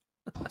involved.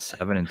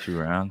 7 in 2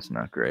 rounds,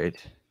 not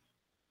great.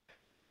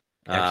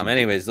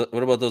 Anyways,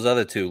 what about those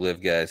other 2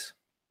 live guys?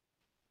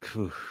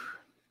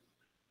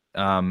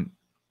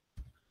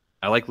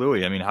 I like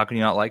Louis. I mean, how can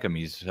you not like him?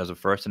 He has a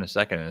first and a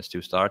second in his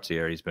 2 starts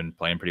here. He's been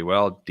playing pretty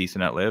well,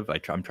 decent at live.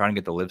 I'm trying to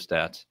get the live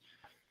stats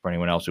for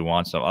anyone else who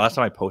wants them. Last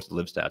time I posted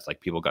live stats,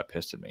 like people got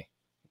pissed at me.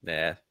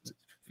 Nah,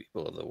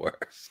 people are the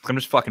worst. I'm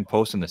just fucking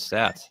posting the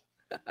stats.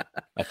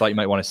 I thought you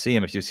might want to see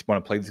him if you just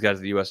want to play these guys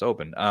at the U.S.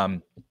 Open.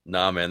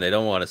 Nah, man, they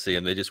don't want to see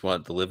him. They just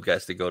want the live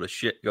guys to go to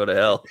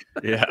hell.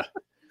 Yeah.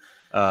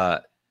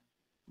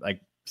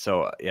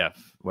 Yeah,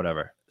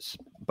 whatever.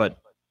 But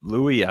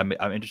Louis, I'm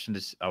interested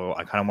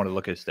I kind of want to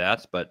look at his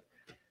stats, but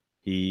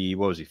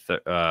what was he,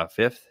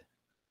 fifth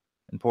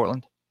in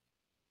Portland?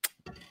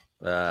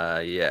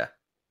 Yeah.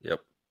 Yep.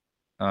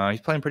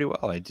 He's playing pretty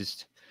well.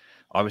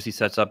 Obviously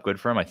sets up good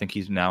for him. I think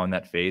he's now in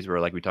that phase where,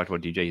 like we talked about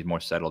DJ, he's more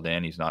settled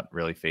in. He's not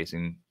really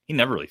he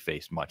never really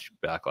faced much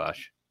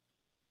backlash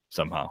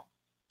somehow.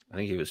 I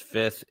think he was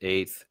 5th,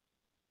 8th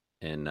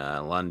in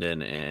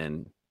London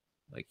and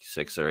like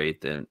 6th or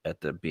 8th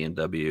at the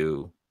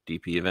BMW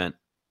DP event,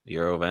 the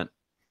Euro event.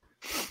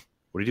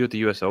 What did he do at the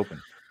U.S. Open?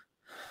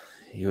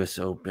 U.S.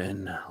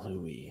 Open,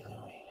 Louis.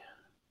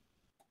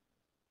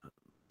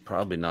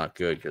 Probably not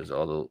good because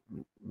all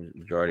the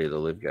majority of the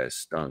live guys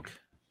stunk.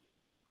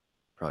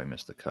 Probably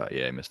missed the cut.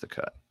 Yeah, he missed the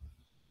cut.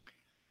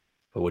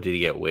 But what did he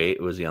get?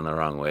 Was he on the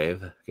wrong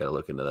wave? Got to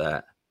look into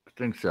that. I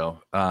think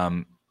so.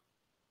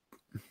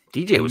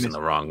 DJ was in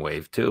the wrong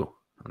wave too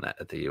on that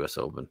at the U.S.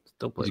 Open.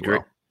 Still played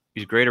well.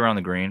 He's great around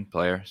the green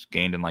player. He's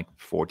gained in like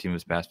 14 of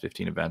his past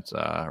 15 events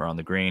around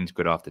the green. He's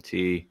good off the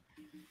tee.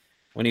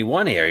 When he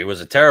won here, he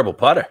was a terrible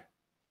putter.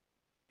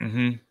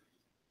 Mm-hmm.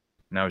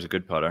 Now he's a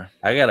good putter.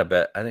 I think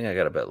I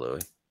got to bet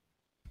Louis.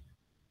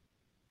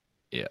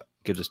 Yeah.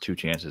 Gives us 2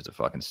 chances to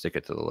fucking stick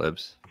it to the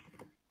libs.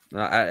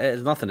 No, it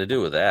has nothing to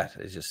do with that.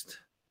 It's just.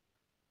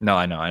 No,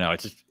 I know.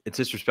 It's a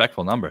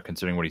disrespectful number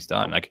considering what he's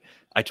done. Like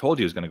I told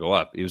you he was going to go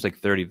up. He was like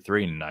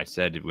 33, and I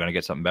said we're going to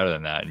get something better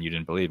than that, and you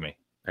didn't believe me.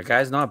 That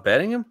guy's not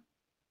betting him?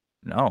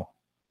 No.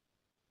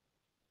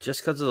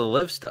 Just because of the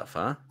live stuff,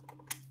 huh?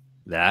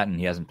 That, and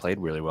he hasn't played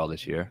really well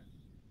this year.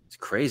 It's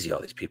crazy all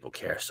these people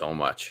care so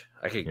much.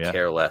 I could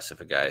care less if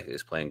a guy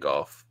is playing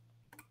golf.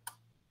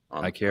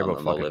 I care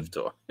about fucking live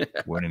tour.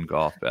 winning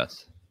golf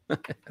bets.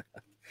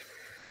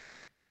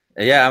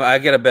 Yeah, I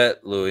got to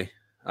bet Louis.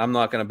 I'm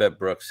not going to bet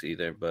Brooks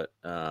either, but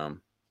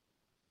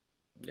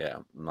yeah,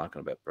 I'm not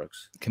going to bet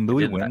Brooks. Can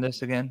Louis win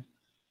this again?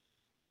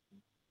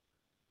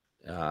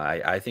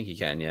 I think he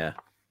can, yeah.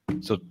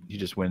 So he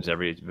just wins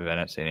every event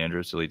at St.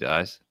 Andrews till he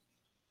dies?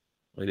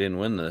 Well, he didn't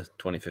win the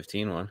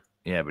 2015 one.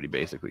 Yeah, but he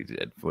basically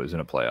did. Was in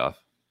a playoff.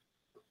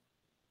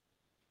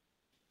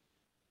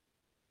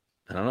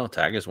 I don't know.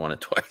 Tiger's won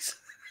it twice.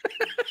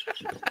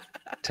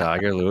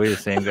 Tiger, Louis, the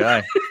same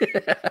guy.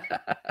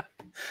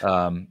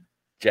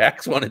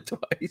 Jack's won it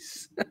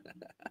twice. I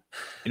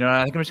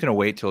think I'm just gonna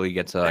wait till he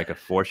gets like a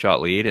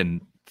 4-shot lead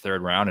in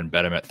third round and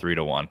bet him at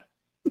 3-1,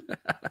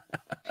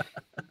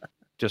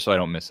 just so I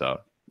don't miss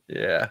out.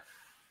 Yeah.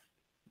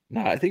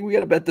 No, I think we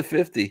got to bet the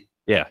 50.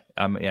 Yeah,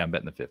 I'm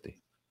betting the 50.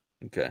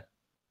 Okay.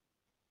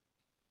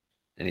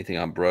 Anything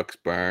on Brooks,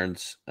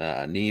 Burns,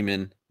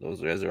 Neiman?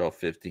 Those guys are all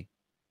 50.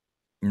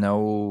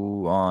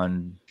 No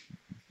on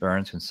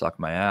Burns can suck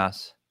my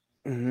ass.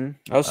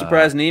 Mm-hmm. I was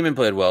surprised Neiman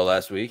played well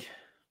last week.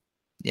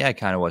 Yeah, I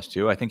kind of was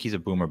too. I think he's a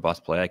boomer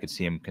bust play. I could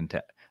see him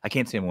I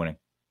can't see him winning.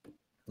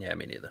 Yeah,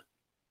 me neither.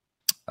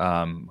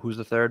 Who's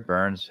the third?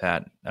 Burns,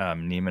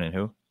 Neiman, and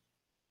who?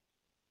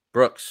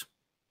 Brooks.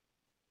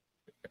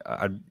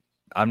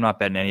 I'm not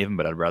betting any of them,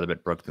 but I'd rather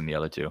bet Brooks than the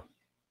other two.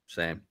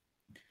 Same.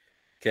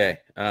 Okay.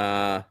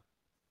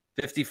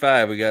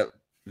 55. We got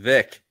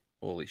Vic.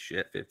 Holy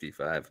shit,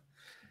 55.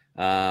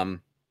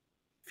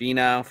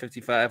 Finau,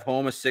 55.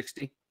 Homa,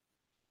 60.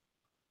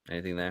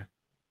 Anything there?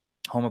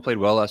 Homa played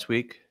well last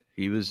week.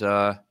 He was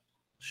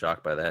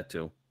shocked by that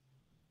too.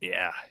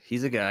 Yeah,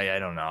 he's a guy. I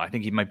don't know. I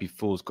think he might be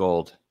fool's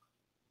gold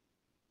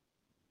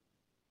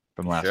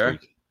from last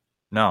week.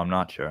 No, I'm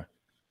not sure.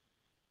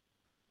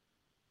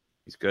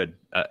 He's good.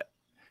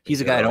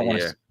 He's a guy I don't want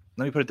to.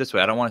 Let me put it this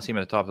way: I don't want to see him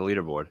at the top of the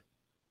leaderboard.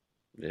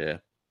 Yeah.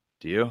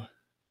 Do you?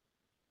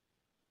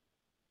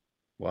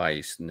 Why?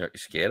 You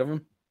scared of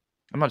him?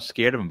 I'm not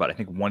scared of him, but I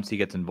think once he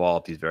gets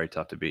involved, he's very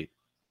tough to beat.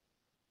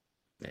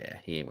 Yeah,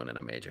 he ain't winning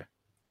a major.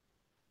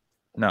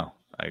 No,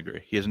 I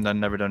agree. He hasn't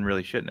never done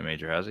really shit in a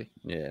major, has he?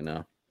 Yeah,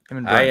 no.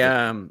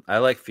 I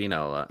like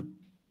Finau a lot.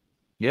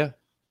 Yeah,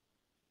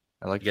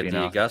 I like Finau.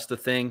 The Augusta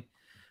thing.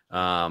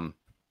 Look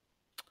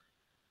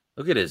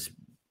at his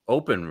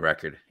Open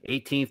record: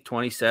 18th,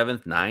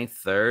 27th, 9th,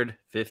 3rd,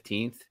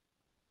 15th.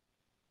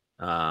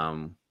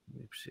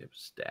 Let's see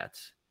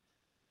stats.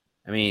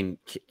 I mean,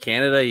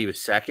 Canada, he was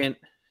 2nd.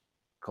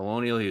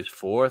 Colonial, he was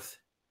 4th.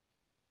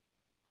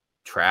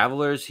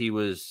 Travelers, he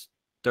was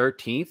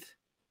 13th.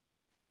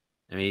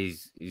 I mean,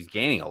 he's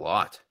gaining a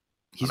lot.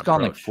 He's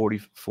gone like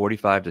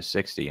 45 to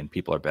 60, and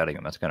people are betting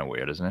him. That's kind of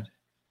weird, isn't it?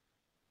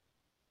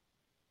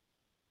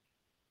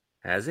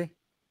 Has he?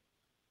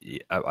 Yeah,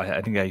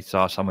 I think I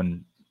saw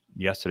someone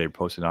yesterday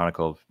post an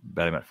article of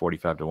bet him at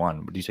 45 to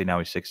 1. Would you say now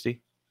he's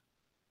 60?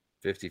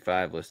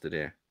 55 listed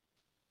here.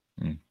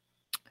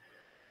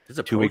 His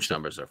approach 2 weeks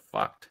numbers are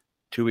fucked.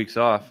 2 weeks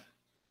off.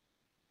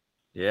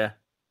 Yeah.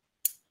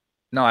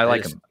 No, I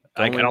like him.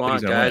 I don't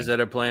want guys that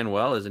are playing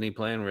well. Isn't he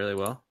playing really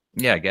well?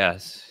 Yeah, I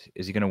guess.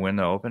 Is he going to win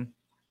the Open?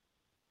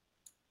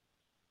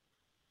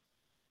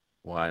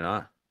 Why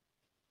not?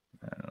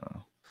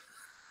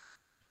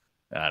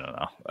 I don't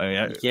know. I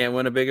mean, You can't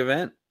win a big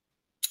event.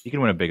 You can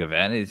win a big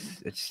event.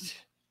 It's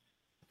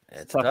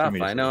tough. for me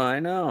to I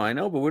say.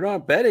 know, but we're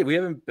not betting.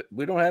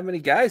 We don't have many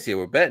guys here.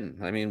 We're betting.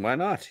 I mean, why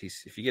not?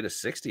 If you get a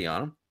 60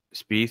 on him.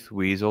 Spieth,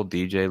 Weasel,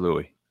 DJ,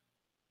 Louis.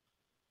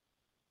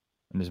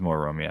 And there's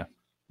more room, yeah.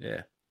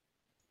 Yeah.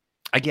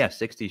 I guess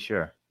 60,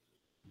 sure.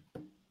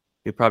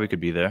 He probably could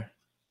be there.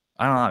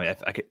 I don't know.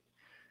 I mean,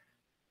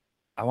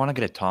 I want to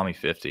get a Tommy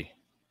 50.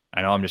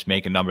 I know I'm just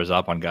making numbers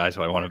up on guys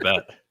who I want to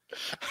bet.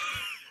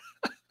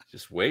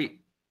 Just wait.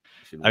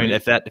 I mean,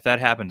 if that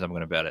happens, I'm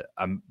going to bet it.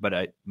 But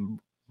I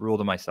rule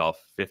to myself,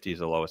 50 is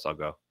the lowest I'll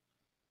go.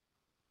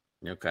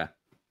 Okay.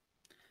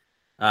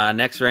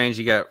 Next range,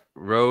 you got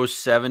Rose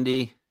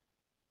 70,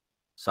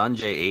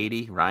 Sanjay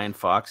 80, Ryan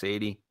Fox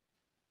 80,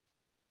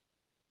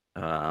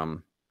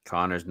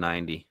 Connors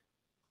 90,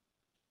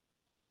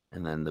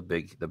 and then the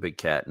big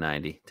cat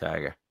 90,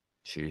 Tiger.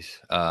 Jeez.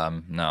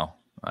 No,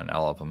 on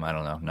all of them, I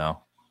don't know.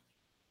 No,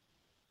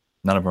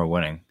 none of them are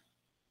winning.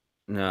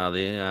 No,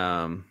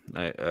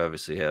 I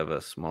obviously have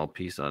a small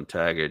piece on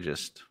Tiger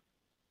just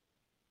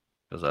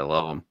because I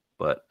love him,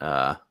 but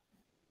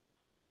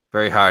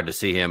very hard to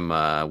see him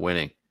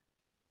winning.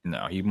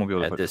 No, he won't be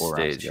able to at put this 4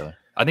 rounds stage. together.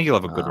 I think he'll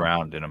have a good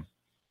round in him.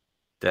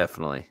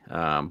 Definitely.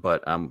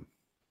 But I don't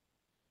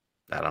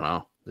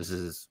know. This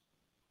is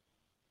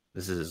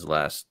his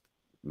last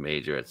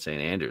major at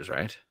St. Andrews,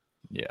 right?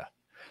 Yeah.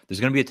 There's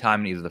going to be a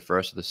time in either the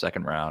first or the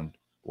second round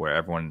where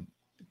everyone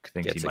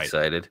thinks Gets he might.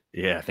 Excited.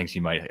 Yeah, thinks he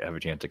might have a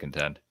chance to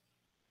contend.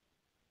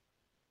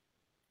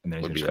 And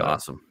then Would he's be gonna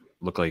awesome.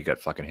 look like he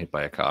got fucking hit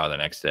by a car the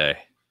next day.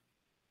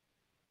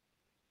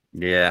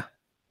 Yeah.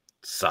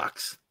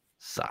 Sucks.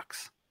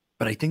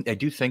 But I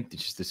do think that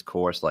just this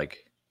course,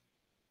 like,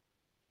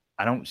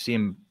 I don't see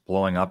him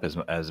blowing up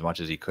as much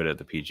as he could at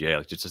the PGA.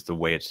 Like, just the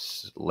way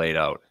it's laid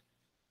out.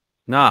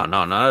 No,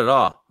 not at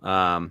all.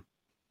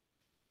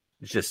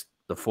 It's just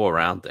the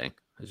 4-round thing.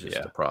 It's just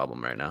a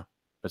problem right now.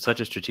 But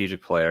such a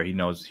strategic player. He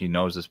knows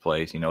this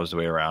place. He knows the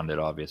way around it,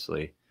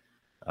 obviously.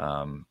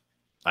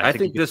 I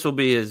think this will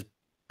be his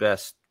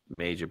best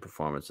major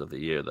performance of the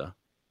year, though.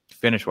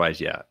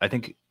 Finish-wise, yeah. I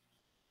think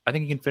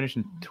he can finish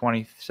in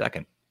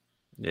 22nd.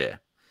 Yeah.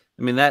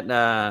 I mean, that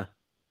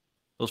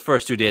those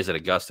first 2 days at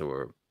Augusta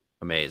were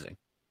amazing.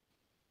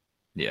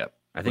 Yeah.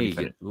 I think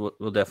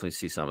we'll definitely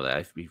see some of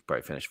that. He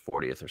probably finished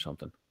 40th or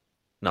something.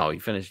 No, he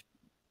finished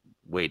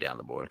way down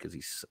the board because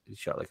he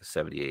shot like a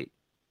 78.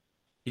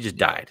 He just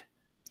died.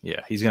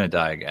 Yeah, he's going to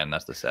die again.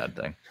 That's the sad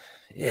thing.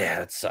 Yeah,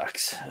 that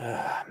sucks.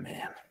 Oh,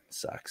 man, it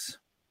sucks.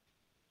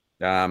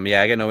 Yeah,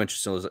 I got no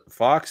interest in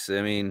Fox.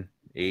 I mean,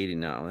 80.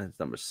 No, that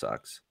number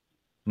sucks.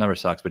 Number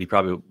sucks, but he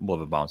probably will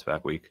have a bounce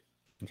back week.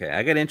 Okay,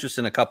 I got interest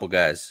in a couple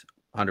guys,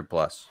 100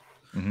 plus.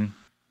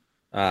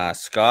 Mm-hmm.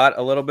 Scott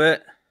a little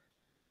bit.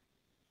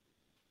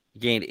 He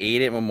gained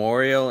 8 at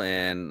Memorial,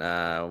 and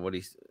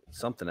he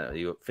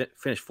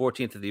finished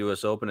 14th at the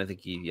U.S. Open. I think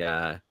he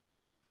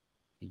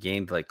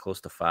gained like close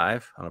to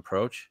 5 on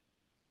approach.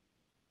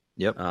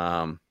 Yep.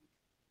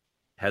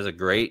 Has a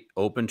great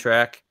open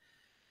track.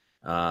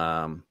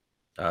 I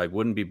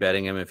wouldn't be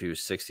betting him if he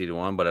was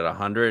 60-1, but at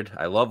 100,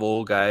 I love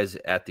old guys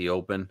at the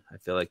Open. I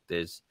feel like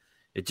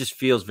it just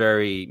feels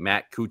very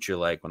Matt Kuchar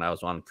like when I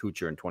was on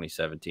Kuchar in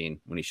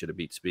 2017 when he should have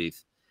beat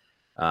Spieth.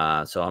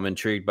 So I'm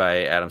intrigued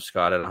by Adam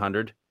Scott at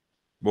 100.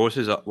 What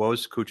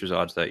was Kuchar's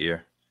odds that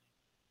year?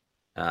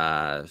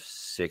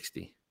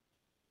 60.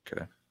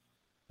 Okay.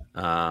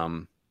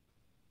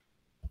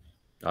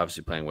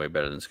 Obviously playing way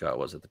better than Scott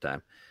was at the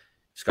time.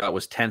 Scott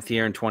was 10th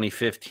here in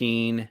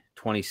 2015,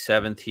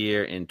 27th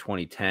here in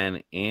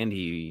 2010, and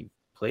he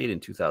played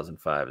in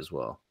 2005 as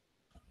well.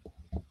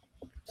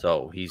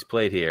 So he's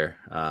played here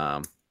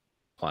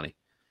plenty.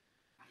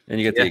 And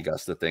you get the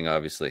Augusta thing,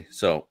 obviously.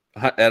 So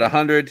at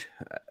 100,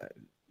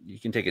 you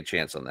can take a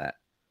chance on that.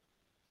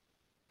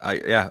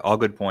 All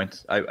good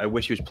points. I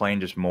wish he was playing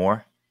just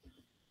more.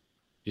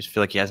 Just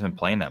feel like he hasn't been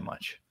playing that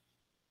much.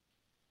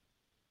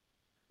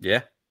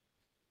 Yeah.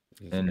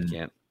 And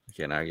I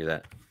can't argue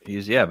that.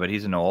 But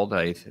he's an old.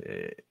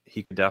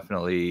 He could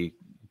definitely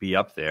be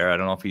up there. I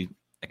don't know if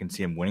I can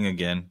see him winning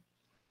again.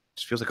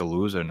 Just feels like a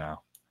loser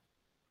now.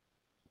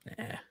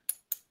 Yeah.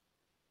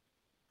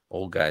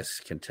 Old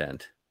guys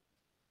contend.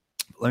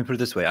 Let me put it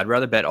this way. I'd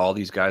rather bet all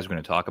these guys we're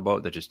going to talk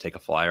about that just take a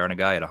flyer on a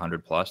guy at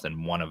 100 plus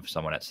than one of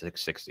someone at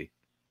 660.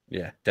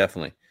 Yeah,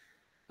 definitely.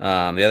 The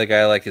other guy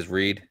I like is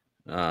Reed,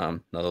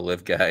 another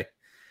live guy.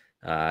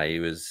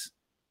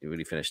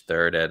 He finished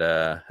third at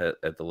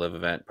the live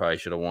event. Probably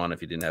should have won if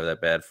he didn't have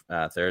that bad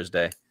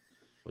Thursday. It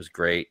was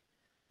great.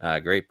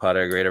 Great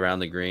putter, great around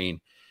the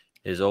green.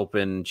 His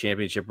Open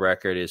Championship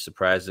record is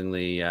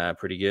surprisingly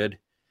pretty good.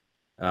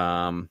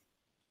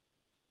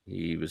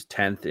 He was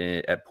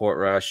 10th at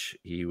Portrush.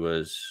 He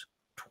was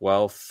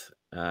 12th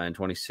in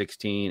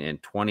 2016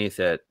 and 20th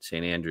at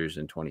St. Andrews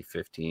in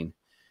 2015.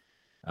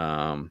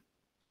 And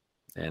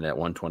at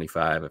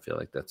 125, I feel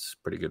like that's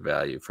pretty good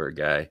value for a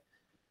guy.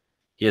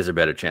 He has a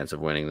better chance of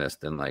winning this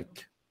than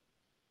like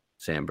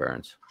Sam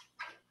Burns.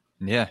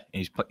 Yeah,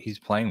 he's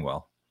playing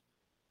well.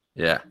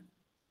 Yeah.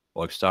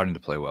 Well, starting to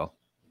play well.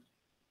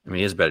 I mean,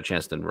 he has a better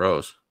chance than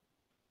Rose.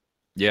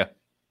 Yeah.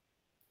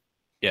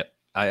 Yeah.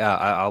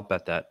 I'll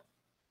bet that.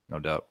 No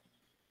doubt.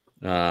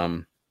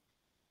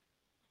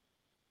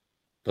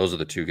 Those are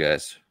the two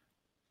guys,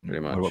 pretty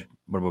much.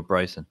 What about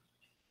Bryson?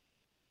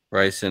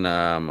 Bryson,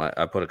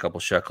 I put a couple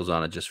shekels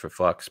on it just for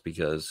fucks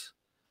because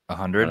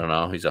 100. I don't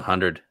know. He's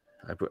 100.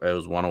 It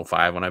was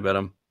 105 when I bet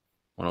him,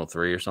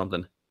 103 or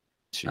something.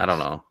 Jeez. I don't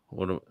know.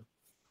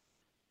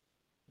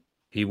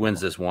 He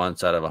wins this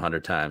once out of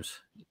 100 times.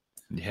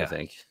 Yeah, I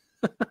think.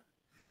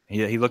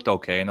 he looked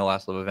okay in the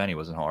last live event. He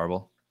wasn't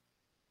horrible.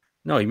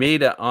 No, he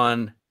made it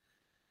on.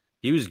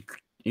 He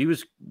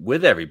was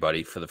with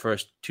everybody for the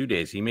first 2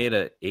 days. He made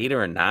a 8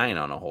 or a 9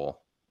 on a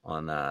hole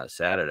on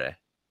Saturday,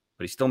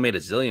 but he still made a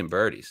zillion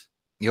birdies.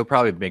 He'll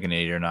probably make an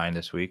 8 or 9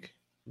 this week.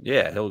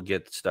 Yeah, he'll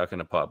get stuck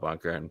in a pot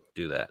bunker and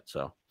do that.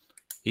 So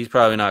he's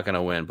probably not going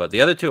to win. But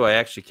the other two, I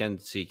actually can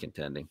see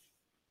contending.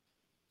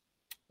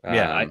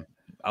 Yeah,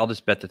 I'll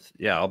just bet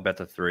I'll bet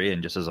the 3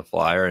 and just as a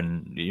flyer,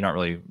 and you're not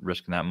really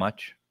risking that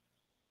much.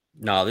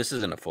 No, this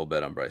isn't a full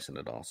bet on Bryson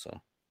at all. So,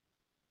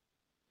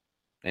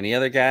 any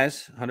other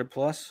guys 100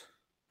 plus?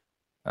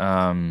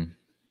 Let's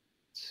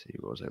see,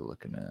 what was I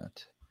looking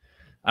at?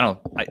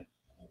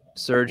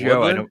 Sergio.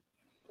 Woodland?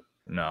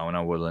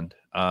 No, Woodland.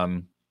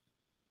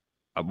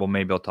 Well,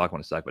 maybe I'll talk about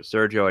in a sec. But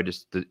Sergio,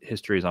 the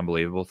history is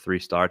unbelievable. 3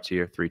 starts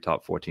here, 3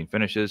 top 14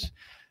 finishes.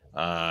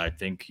 I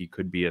think he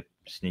could be a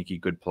sneaky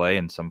good play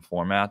in some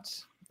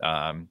formats.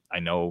 I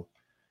know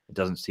it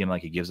doesn't seem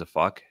like he gives a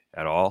fuck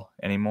at all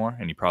anymore,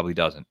 and he probably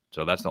doesn't.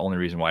 So that's the only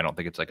reason why I don't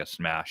think it's like a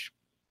smash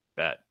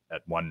bet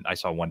at one. I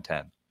saw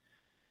 110.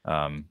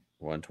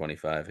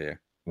 125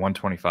 here.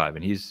 125,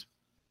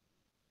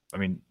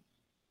 and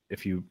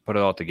if you put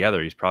it all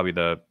together, he's probably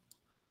the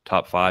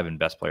top 5 and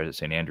best players at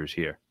St. Andrews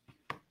here.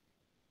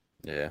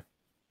 Yeah.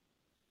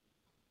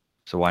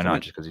 So why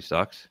not? Just because he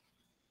sucks?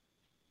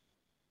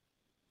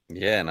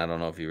 Yeah, and I don't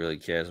know if he really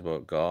cares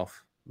about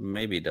golf.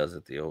 Maybe he does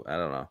at the Open. I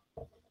don't know.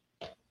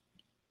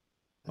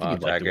 Wow,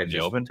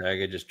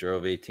 Tiger just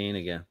drove 18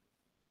 again.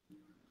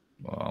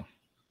 Wow.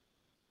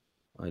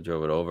 I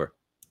drove it over.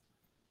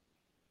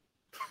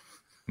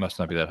 Must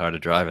not be that hard to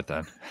drive it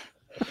then.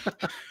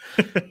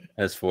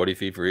 That's 40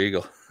 feet for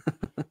eagle.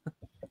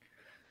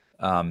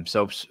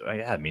 So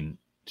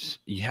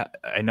yeah,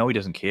 I know he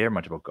doesn't care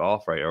much about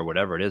golf, right, or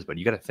whatever it is, but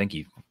you got to think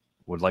he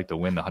would like to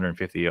win the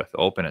 150th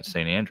Open at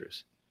St.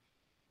 Andrews.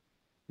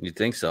 You'd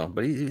think so,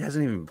 but he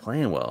hasn't even been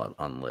playing well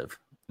on Live.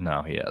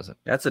 No, he hasn't.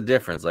 That's the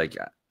difference. Like,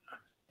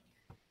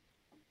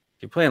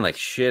 you're playing like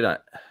shit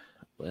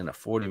in a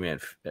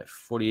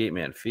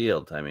 48-man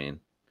field. I mean,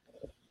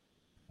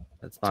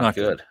 that's not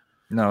good.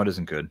 No, it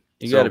isn't good.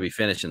 You got to be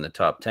finishing the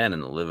top 10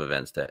 in the Live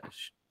events to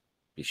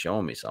be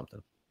showing me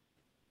something.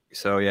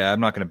 So yeah, I'm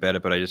not going to bet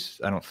it, but I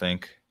don't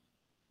think.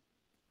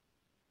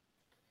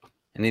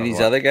 Any of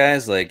these other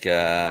guys, like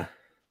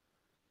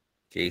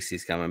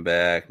Casey's coming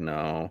back?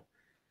 No.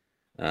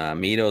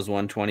 Mito's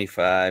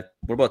 125.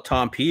 What about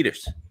Tom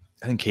Peters?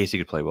 I think Casey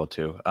could play well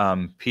too.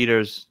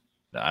 Peters,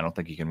 I don't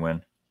think he can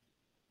win.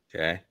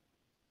 Okay.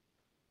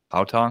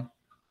 Haotong?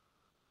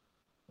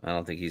 I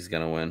don't think he's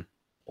gonna win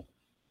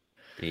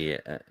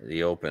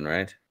the Open,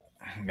 right?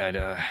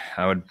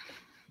 I would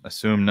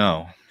assume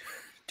no.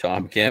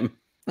 Tom Kim?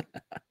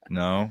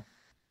 No.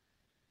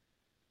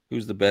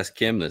 Who's the best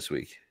Kim this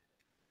week?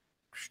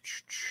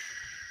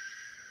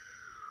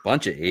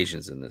 Bunch of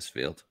Asians in this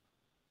field.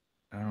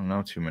 I don't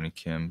know too many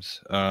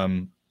Kims.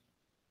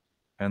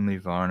 Henley,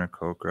 Varner,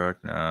 Kokrak,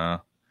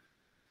 no.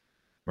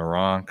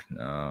 Moronk,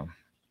 no.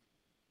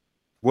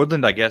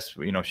 Woodland, I guess,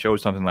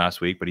 showed something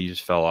last week, but he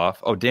just fell off.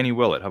 Oh, Danny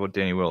Willett. How about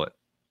Danny Willett?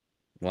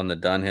 Won the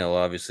Dunhill,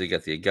 obviously.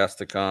 Got the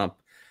Augusta comp.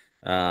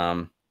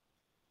 I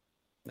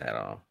don't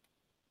know.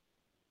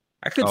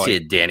 I could see a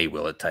Danny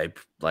Willett type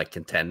like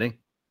contending.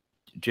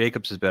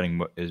 Jacobs is betting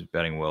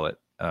Willett.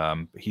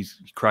 He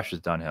crushes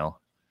Dunhill.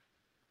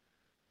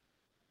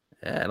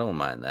 Yeah, I don't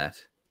mind that.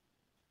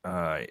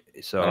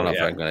 So I don't know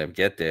if I'm gonna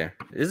get there.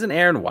 Isn't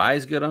Aaron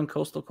Wise good on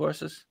coastal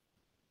courses?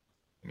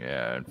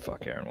 Yeah,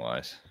 fuck Aaron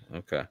Wise.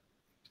 Okay.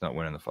 He's not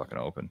winning the fucking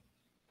Open.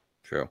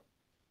 True.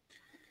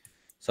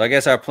 So I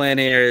guess our plan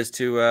here is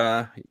to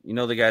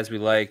the guys we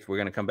like. We're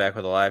gonna come back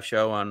with a live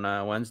show on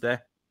Wednesday.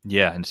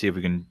 Yeah, and see if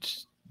we can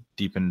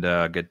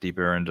get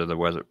deeper into the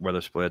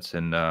weather splits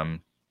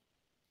and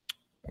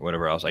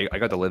whatever else. I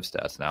got the live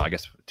stats now. I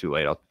guess too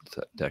late. I'll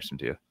text them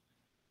to you.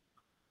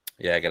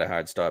 Yeah, I got a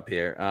hard stop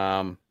here.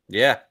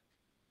 Yeah,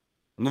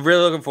 I'm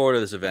really looking forward to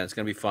this event. It's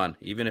gonna be fun,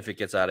 even if it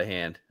gets out of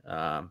hand.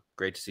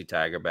 Great to see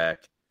Tiger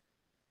back,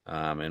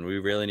 and we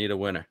really need a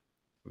winner.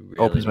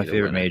 Open's my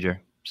favorite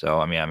major, so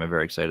I'm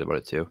very excited about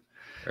it too.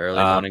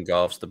 Early morning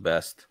golf's the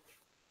best.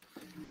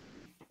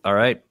 All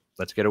right,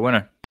 let's get a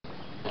winner.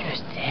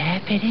 Just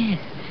tap it in.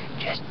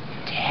 Just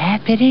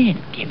tap it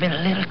in. Give it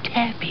a little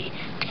tappy.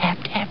 Tap,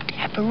 tap,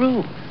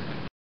 taparoo.